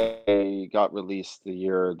 He got released the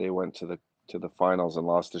year they went to the finals and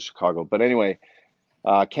lost to Chicago. But anyway,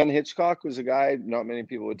 Ken Hitchcock was a guy. Not many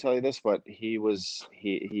people would tell you this, but he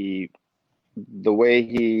the way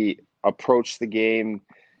he approached the game,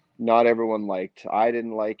 not everyone liked. I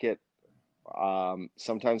didn't like it.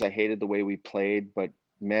 Sometimes I hated the way we played, but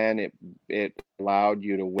man, it allowed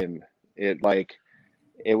you to win. It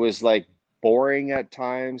was like boring at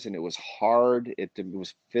times, and it was hard. It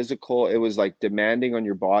was physical. It was like demanding on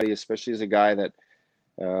your body, especially as a guy that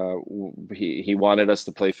he wanted us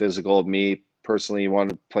to play physical. Me personally, he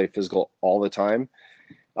wanted to play physical all the time.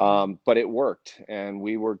 But it worked, and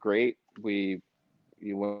we were great. He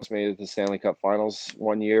once made it to the Stanley Cup Finals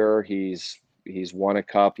one year. He's won a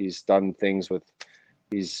cup. He's done things with.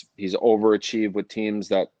 He's overachieved with teams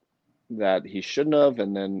that he shouldn't have,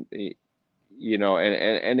 and then you know, and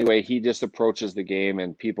anyway, he just approaches the game,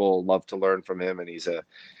 and people love to learn from him. And he's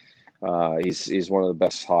one of the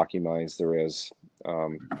best hockey minds there is.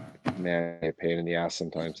 Man, a pain in the ass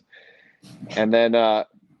sometimes. And then,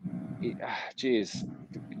 geez,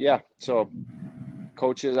 yeah. So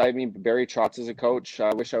coaches, I mean, Barry Trotz is a coach.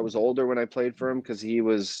 I wish I was older when I played for him, because he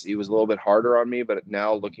was a little bit harder on me. But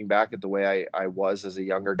now looking back at the way I was as a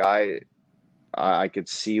younger guy, I could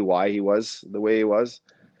see why he was the way he was.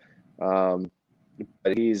 But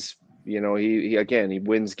he's, you know, he again, he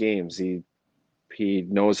wins games. He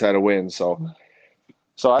knows how to win. So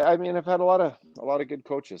I mean, I've had a lot of good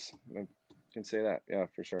coaches. I can say that. Yeah,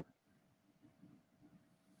 for sure.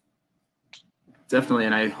 Definitely.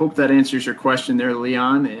 And I hope that answers your question there,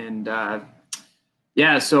 Leon. And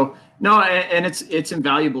yeah, so no, and it's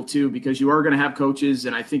invaluable too, because you are going to have coaches.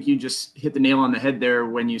 And I think you just hit the nail on the head there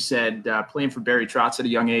when you said playing for Barry Trotz at a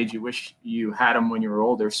young age, you wish you had him when you were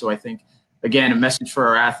older. So I think, again, a message for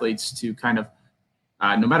our athletes to kind of,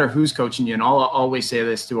 no matter who's coaching you, and I'll always say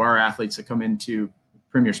this to our athletes that come into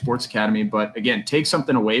Premier Sports Academy, but again, take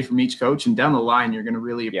something away from each coach, and down the line, you're going to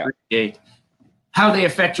really appreciate how they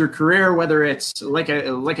affect your career, whether it's like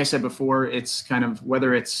I said before, it's kind of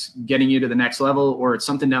whether it's getting you to the next level, or it's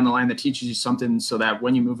something down the line that teaches you something so that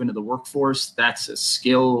when you move into the workforce, that's a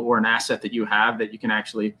skill or an asset that you have that you can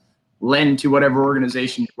actually lend to whatever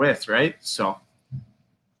organization you're with, right? So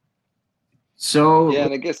yeah,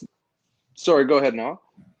 and I guess, sorry, go ahead, Noah.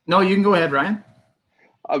 No, you can go ahead, Ryan.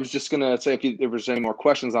 I was just going to say if there's any more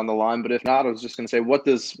questions on the line, but if not, I was just going to say, what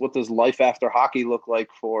does life after hockey look like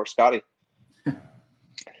for Scotty?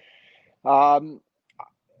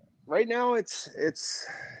 Right now it's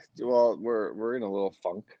well, we're in a little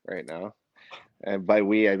funk right now, and by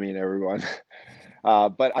we I mean everyone.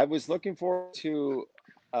 But I was looking forward to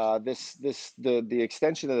the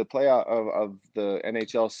extension of the playoff of the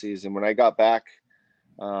NHL season. When I got back,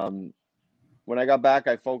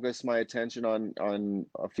 I focused my attention on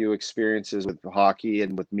a few experiences with hockey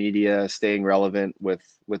and with media, staying relevant with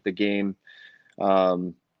the game.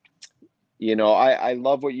 You know, I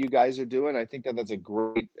love what you guys are doing. I think that's a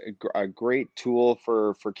great tool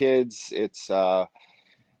for kids. It's a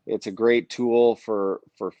great tool for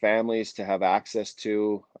families to have access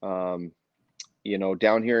to. You know,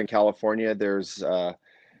 down here in California, there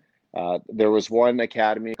was one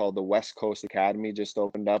academy called the West Coast Academy, just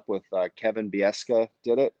opened up with Kevin Biesca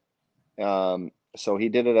did it. So he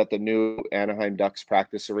did it at the new Anaheim Ducks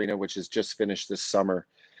practice arena, which has just finished this summer.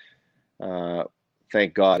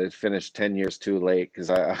 Thank God it finished 10 years too late, because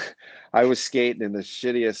I was skating in the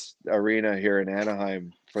shittiest arena here in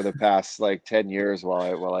Anaheim for the past like 10 years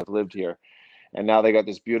while I've lived here. And now they got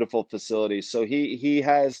this beautiful facility. So he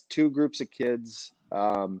has two groups of kids.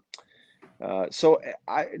 So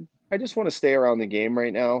I just want to stay around the game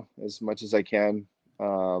right now as much as I can.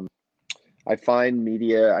 I find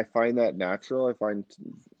media, I find that natural. I find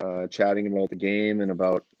chatting about the game and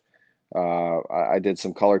about I did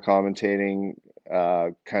some color commentating,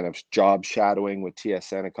 kind of job shadowing with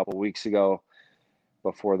TSN a couple weeks ago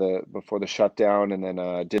before the shutdown, and then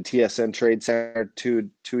did TSN Trade Center two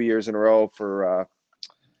years in a row for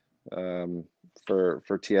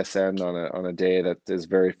TSN on a day that is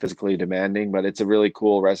very physically demanding, but it's a really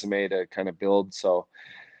cool resume to kind of build. So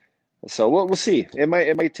So we'll see. It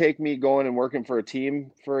might take me going and working for a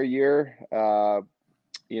team for a year.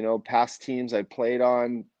 Past teams I played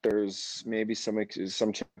on, there's maybe some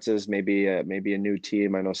chances, maybe a new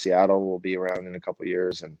team. I know Seattle will be around in a couple of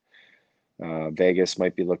years, and Vegas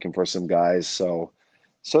might be looking for some guys. So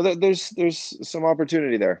there's some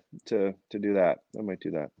opportunity there to do that. I might do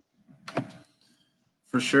that.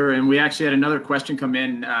 For sure. And we actually had another question come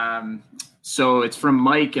in. So it's from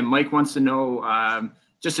Mike, and Mike wants to know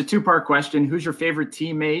just a two-part question. Who's your favorite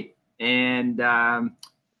teammate? And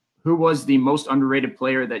who was the most underrated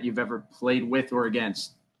player that you've ever played with or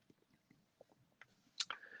against?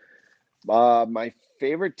 My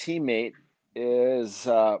favorite teammate is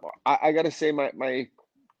I got to say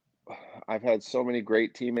I've had so many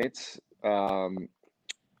great teammates.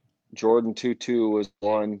 Jordan Tutu was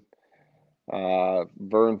one.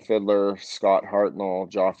 Vern Fiddler, Scott Hartnell,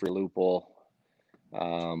 Joffrey Lupul.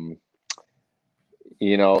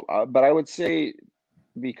 But I would say,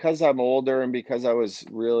 because I'm older and because I was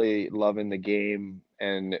really loving the game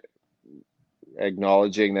and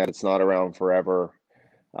acknowledging that it's not around forever,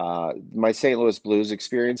 my St. Louis Blues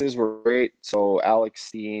experiences were great. So Alex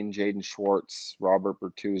Steen, Jaden Schwartz, Robert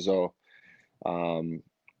Bertuzzo,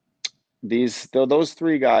 those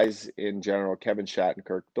three guys in general, Kevin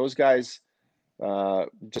Shattenkirk, those guys,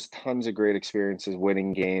 just tons of great experiences,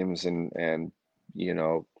 winning games and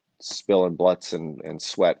spilling butts and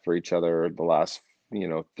sweat for each other the last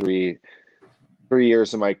 3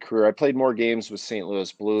 years of my career. I played more games with St. Louis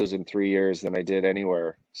Blues in 3 years than I did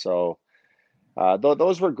anywhere. So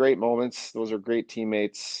those were great moments. Those are great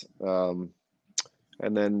teammates. And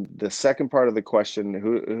then the second part of the question,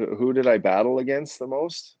 who did I battle against the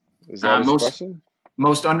most? Is that his question?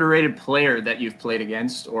 Most underrated player that you've played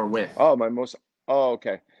against or with?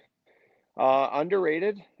 Okay.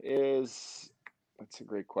 Underrated that's a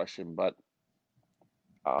great question, but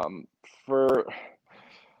for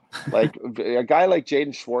like a guy like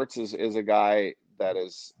Jaden Schwartz is a guy that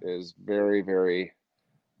is very, very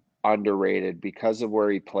underrated because of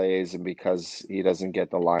where he plays and because he doesn't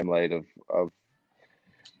get the limelight of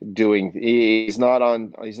doing. He's not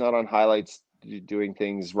on highlights doing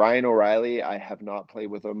things. Ryan O'Reilly, I have not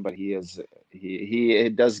played with him, but he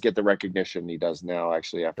does get the recognition he does now,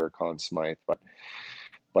 actually, after Conn Smythe. But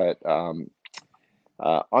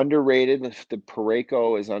underrated. The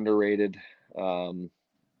Parayko is underrated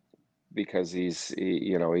because he's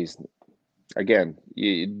again,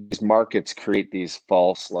 these markets create these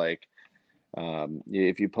false, like,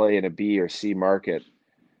 if you play in a B or C market,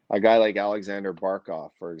 a guy like Alexander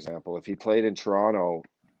Barkov, for example, if he played in Toronto,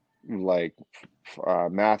 like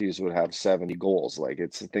Matthews would have 70 goals. Like,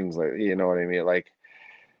 it's things like, you know what I mean? Like,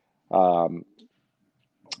 and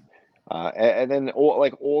then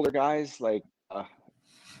like older guys, like,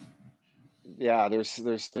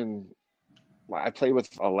 there's been, I played with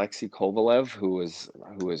Alexei Kovalev, who was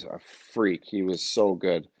a freak. He was so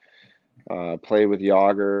good. Played with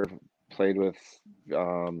Yager, played with,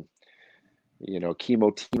 Kimmo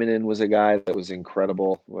Timonen was a guy that was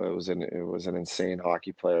incredible. It was an insane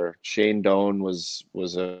hockey player. Shane Doan was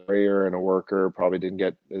a player and a worker. Probably didn't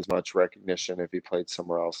get as much recognition if he played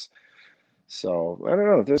somewhere else. So I don't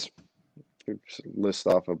know. This list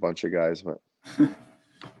off a bunch of guys, but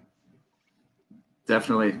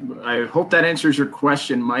definitely. I hope that answers your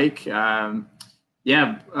question, Mike. For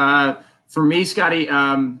me, Scotty,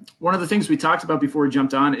 one of the things we talked about before we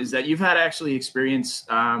jumped on is that you've had actually experience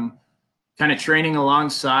kind of training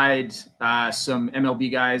alongside some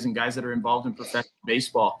MLB guys and guys that are involved in professional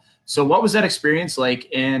baseball. So what was that experience like?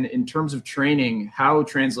 And in terms of training, how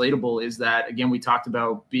translatable is that? Again, we talked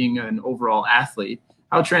about being an overall athlete.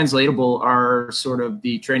 How translatable are sort of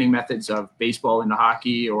the training methods of baseball into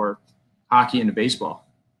hockey or hockey into baseball?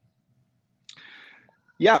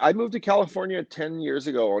 Yeah, I moved to California 10 years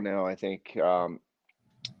ago now, I think. The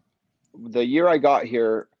year I got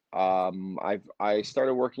here, I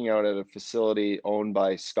started working out at a facility owned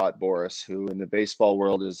by Scott Boras, who in the baseball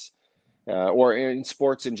world is, or in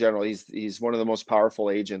sports in general, he's one of the most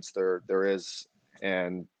powerful agents there is,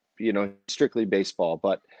 and strictly baseball.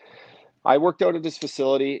 But I worked out at this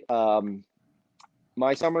facility.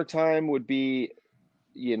 My summertime would be,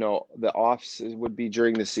 the offs would be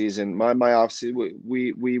during the season. My offs,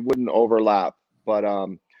 we wouldn't overlap, but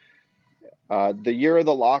the year of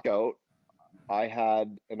the lockout, I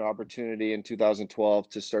had an opportunity in 2012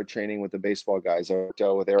 to start training with the baseball guys. I worked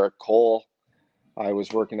out with Eric Cole. I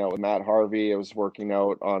was working out with Matt Harvey. I was working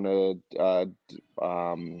out on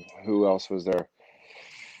who else was there?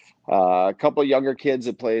 A couple of younger kids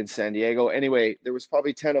that played in San Diego. Anyway, there was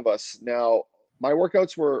probably 10 of us. Now, my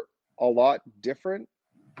workouts were a lot different,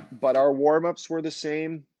 but our warm-ups were the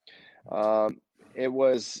same. It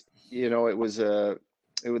was, it was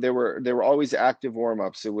there were always active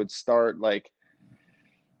warm-ups. It would start like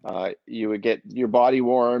you would get your body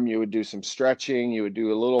warm, you would do some stretching, you would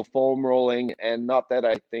do a little foam rolling, and not that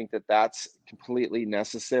I think that that's completely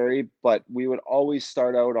necessary, but we would always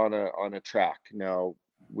start out on a track. Now,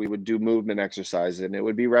 we would do movement exercise and it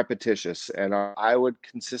would be repetitious, and I would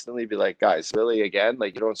consistently be like, guys, really, again,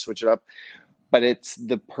 like, you don't switch it up. But it's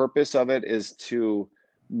the purpose of it is to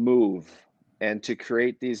move and to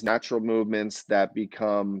create these natural movements that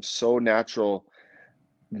become so natural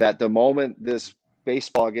that the moment this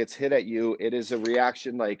baseball gets hit at you, it is a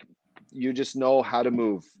reaction, like, you just know how to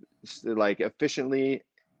move like efficiently.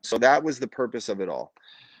 So that was the purpose of it all,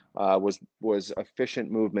 was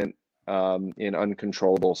efficient movement in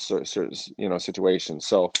uncontrollable situations.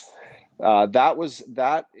 So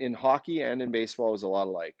that in hockey and in baseball was a lot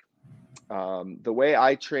alike. The way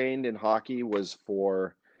I trained in hockey was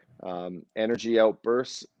for energy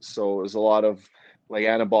outbursts. So it was a lot of like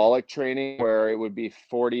anabolic training where it would be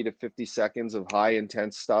 40 to 50 seconds of high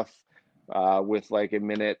intense stuff with like a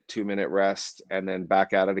minute, 2-minute rest, and then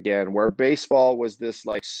back at it again. Where baseball was this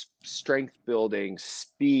like strength building,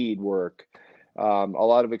 speed work, a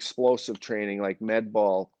lot of explosive training like med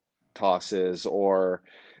ball tosses or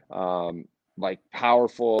like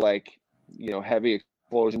powerful, like, heavy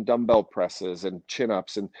explosion dumbbell presses and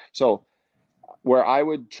chin-ups. And so where I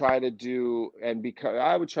would try to do, and because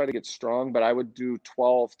I would try to get strong, but I would do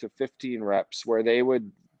 12 to 15 reps where they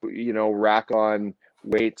would, rack on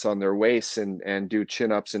weights on their waists and do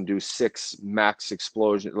chin-ups and do 6 max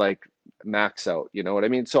explosion, like max out, you know what I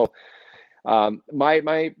mean? So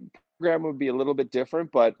my program would be a little bit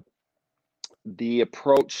different, but the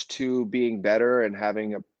approach to being better and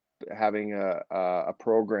having a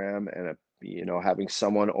program and having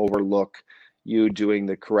someone overlook you doing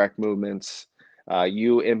the correct movements,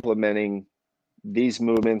 you implementing these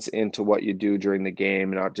movements into what you do during the game,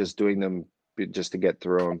 not just doing them just to get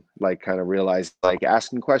through them, like kind of realize, like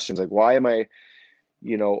asking questions like, why am I,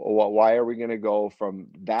 why are we going to go from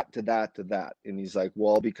that to that to that? And he's like,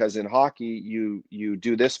 well, because in hockey, you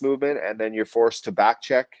do this movement and then you're forced to back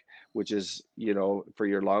check, which is, for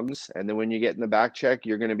your lungs. And then when you get in the back check,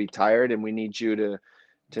 you're going to be tired and we need you to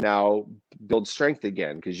now build strength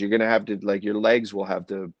again, because you're going to have to, like, your legs will have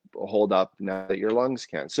to hold up now that your lungs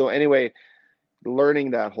can. So anyway,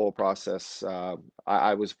 learning that whole process,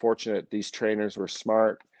 I was fortunate. These trainers were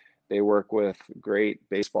smart. They work with great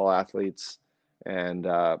baseball athletes. And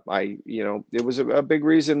it was a big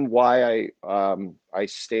reason why I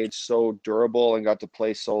stayed so durable and got to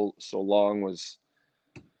play so long was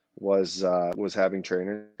having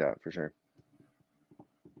trainers like that, for sure.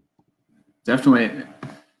 Definitely.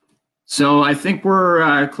 So I think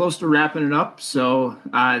we're close to wrapping it up. So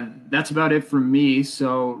that's about it from me.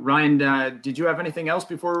 So Ryan, did you have anything else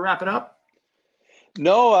before we wrap it up?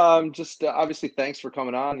 No, just obviously thanks for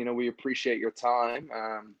coming on. We appreciate your time.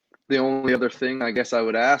 The only other thing I guess I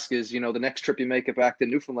would ask is, the next trip you make it back to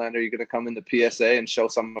Newfoundland, are you going to come in the PSA and show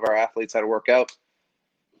some of our athletes how to work out?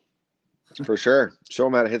 For sure. Show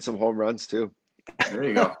them how to hit some home runs too. There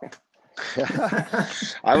you go.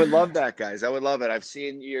 I would love that, guys. I would love it. I've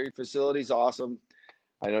seen your facility's awesome.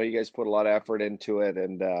 I know you guys put a lot of effort into it,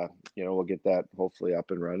 and we'll get that hopefully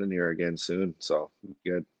up and running here again soon. So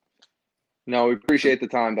good. No, we appreciate the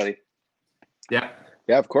time, buddy. Yeah,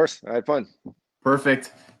 of course. I had fun.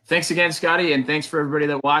 Perfect. Thanks again, Scotty, and thanks for everybody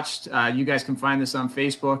that watched. You guys can find this on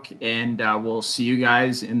Facebook, and we'll see you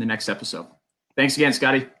guys in the next episode. Thanks again,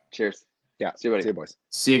 Scotty. Cheers. Yeah. See you, buddy. See you, boys.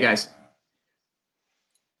 See you guys.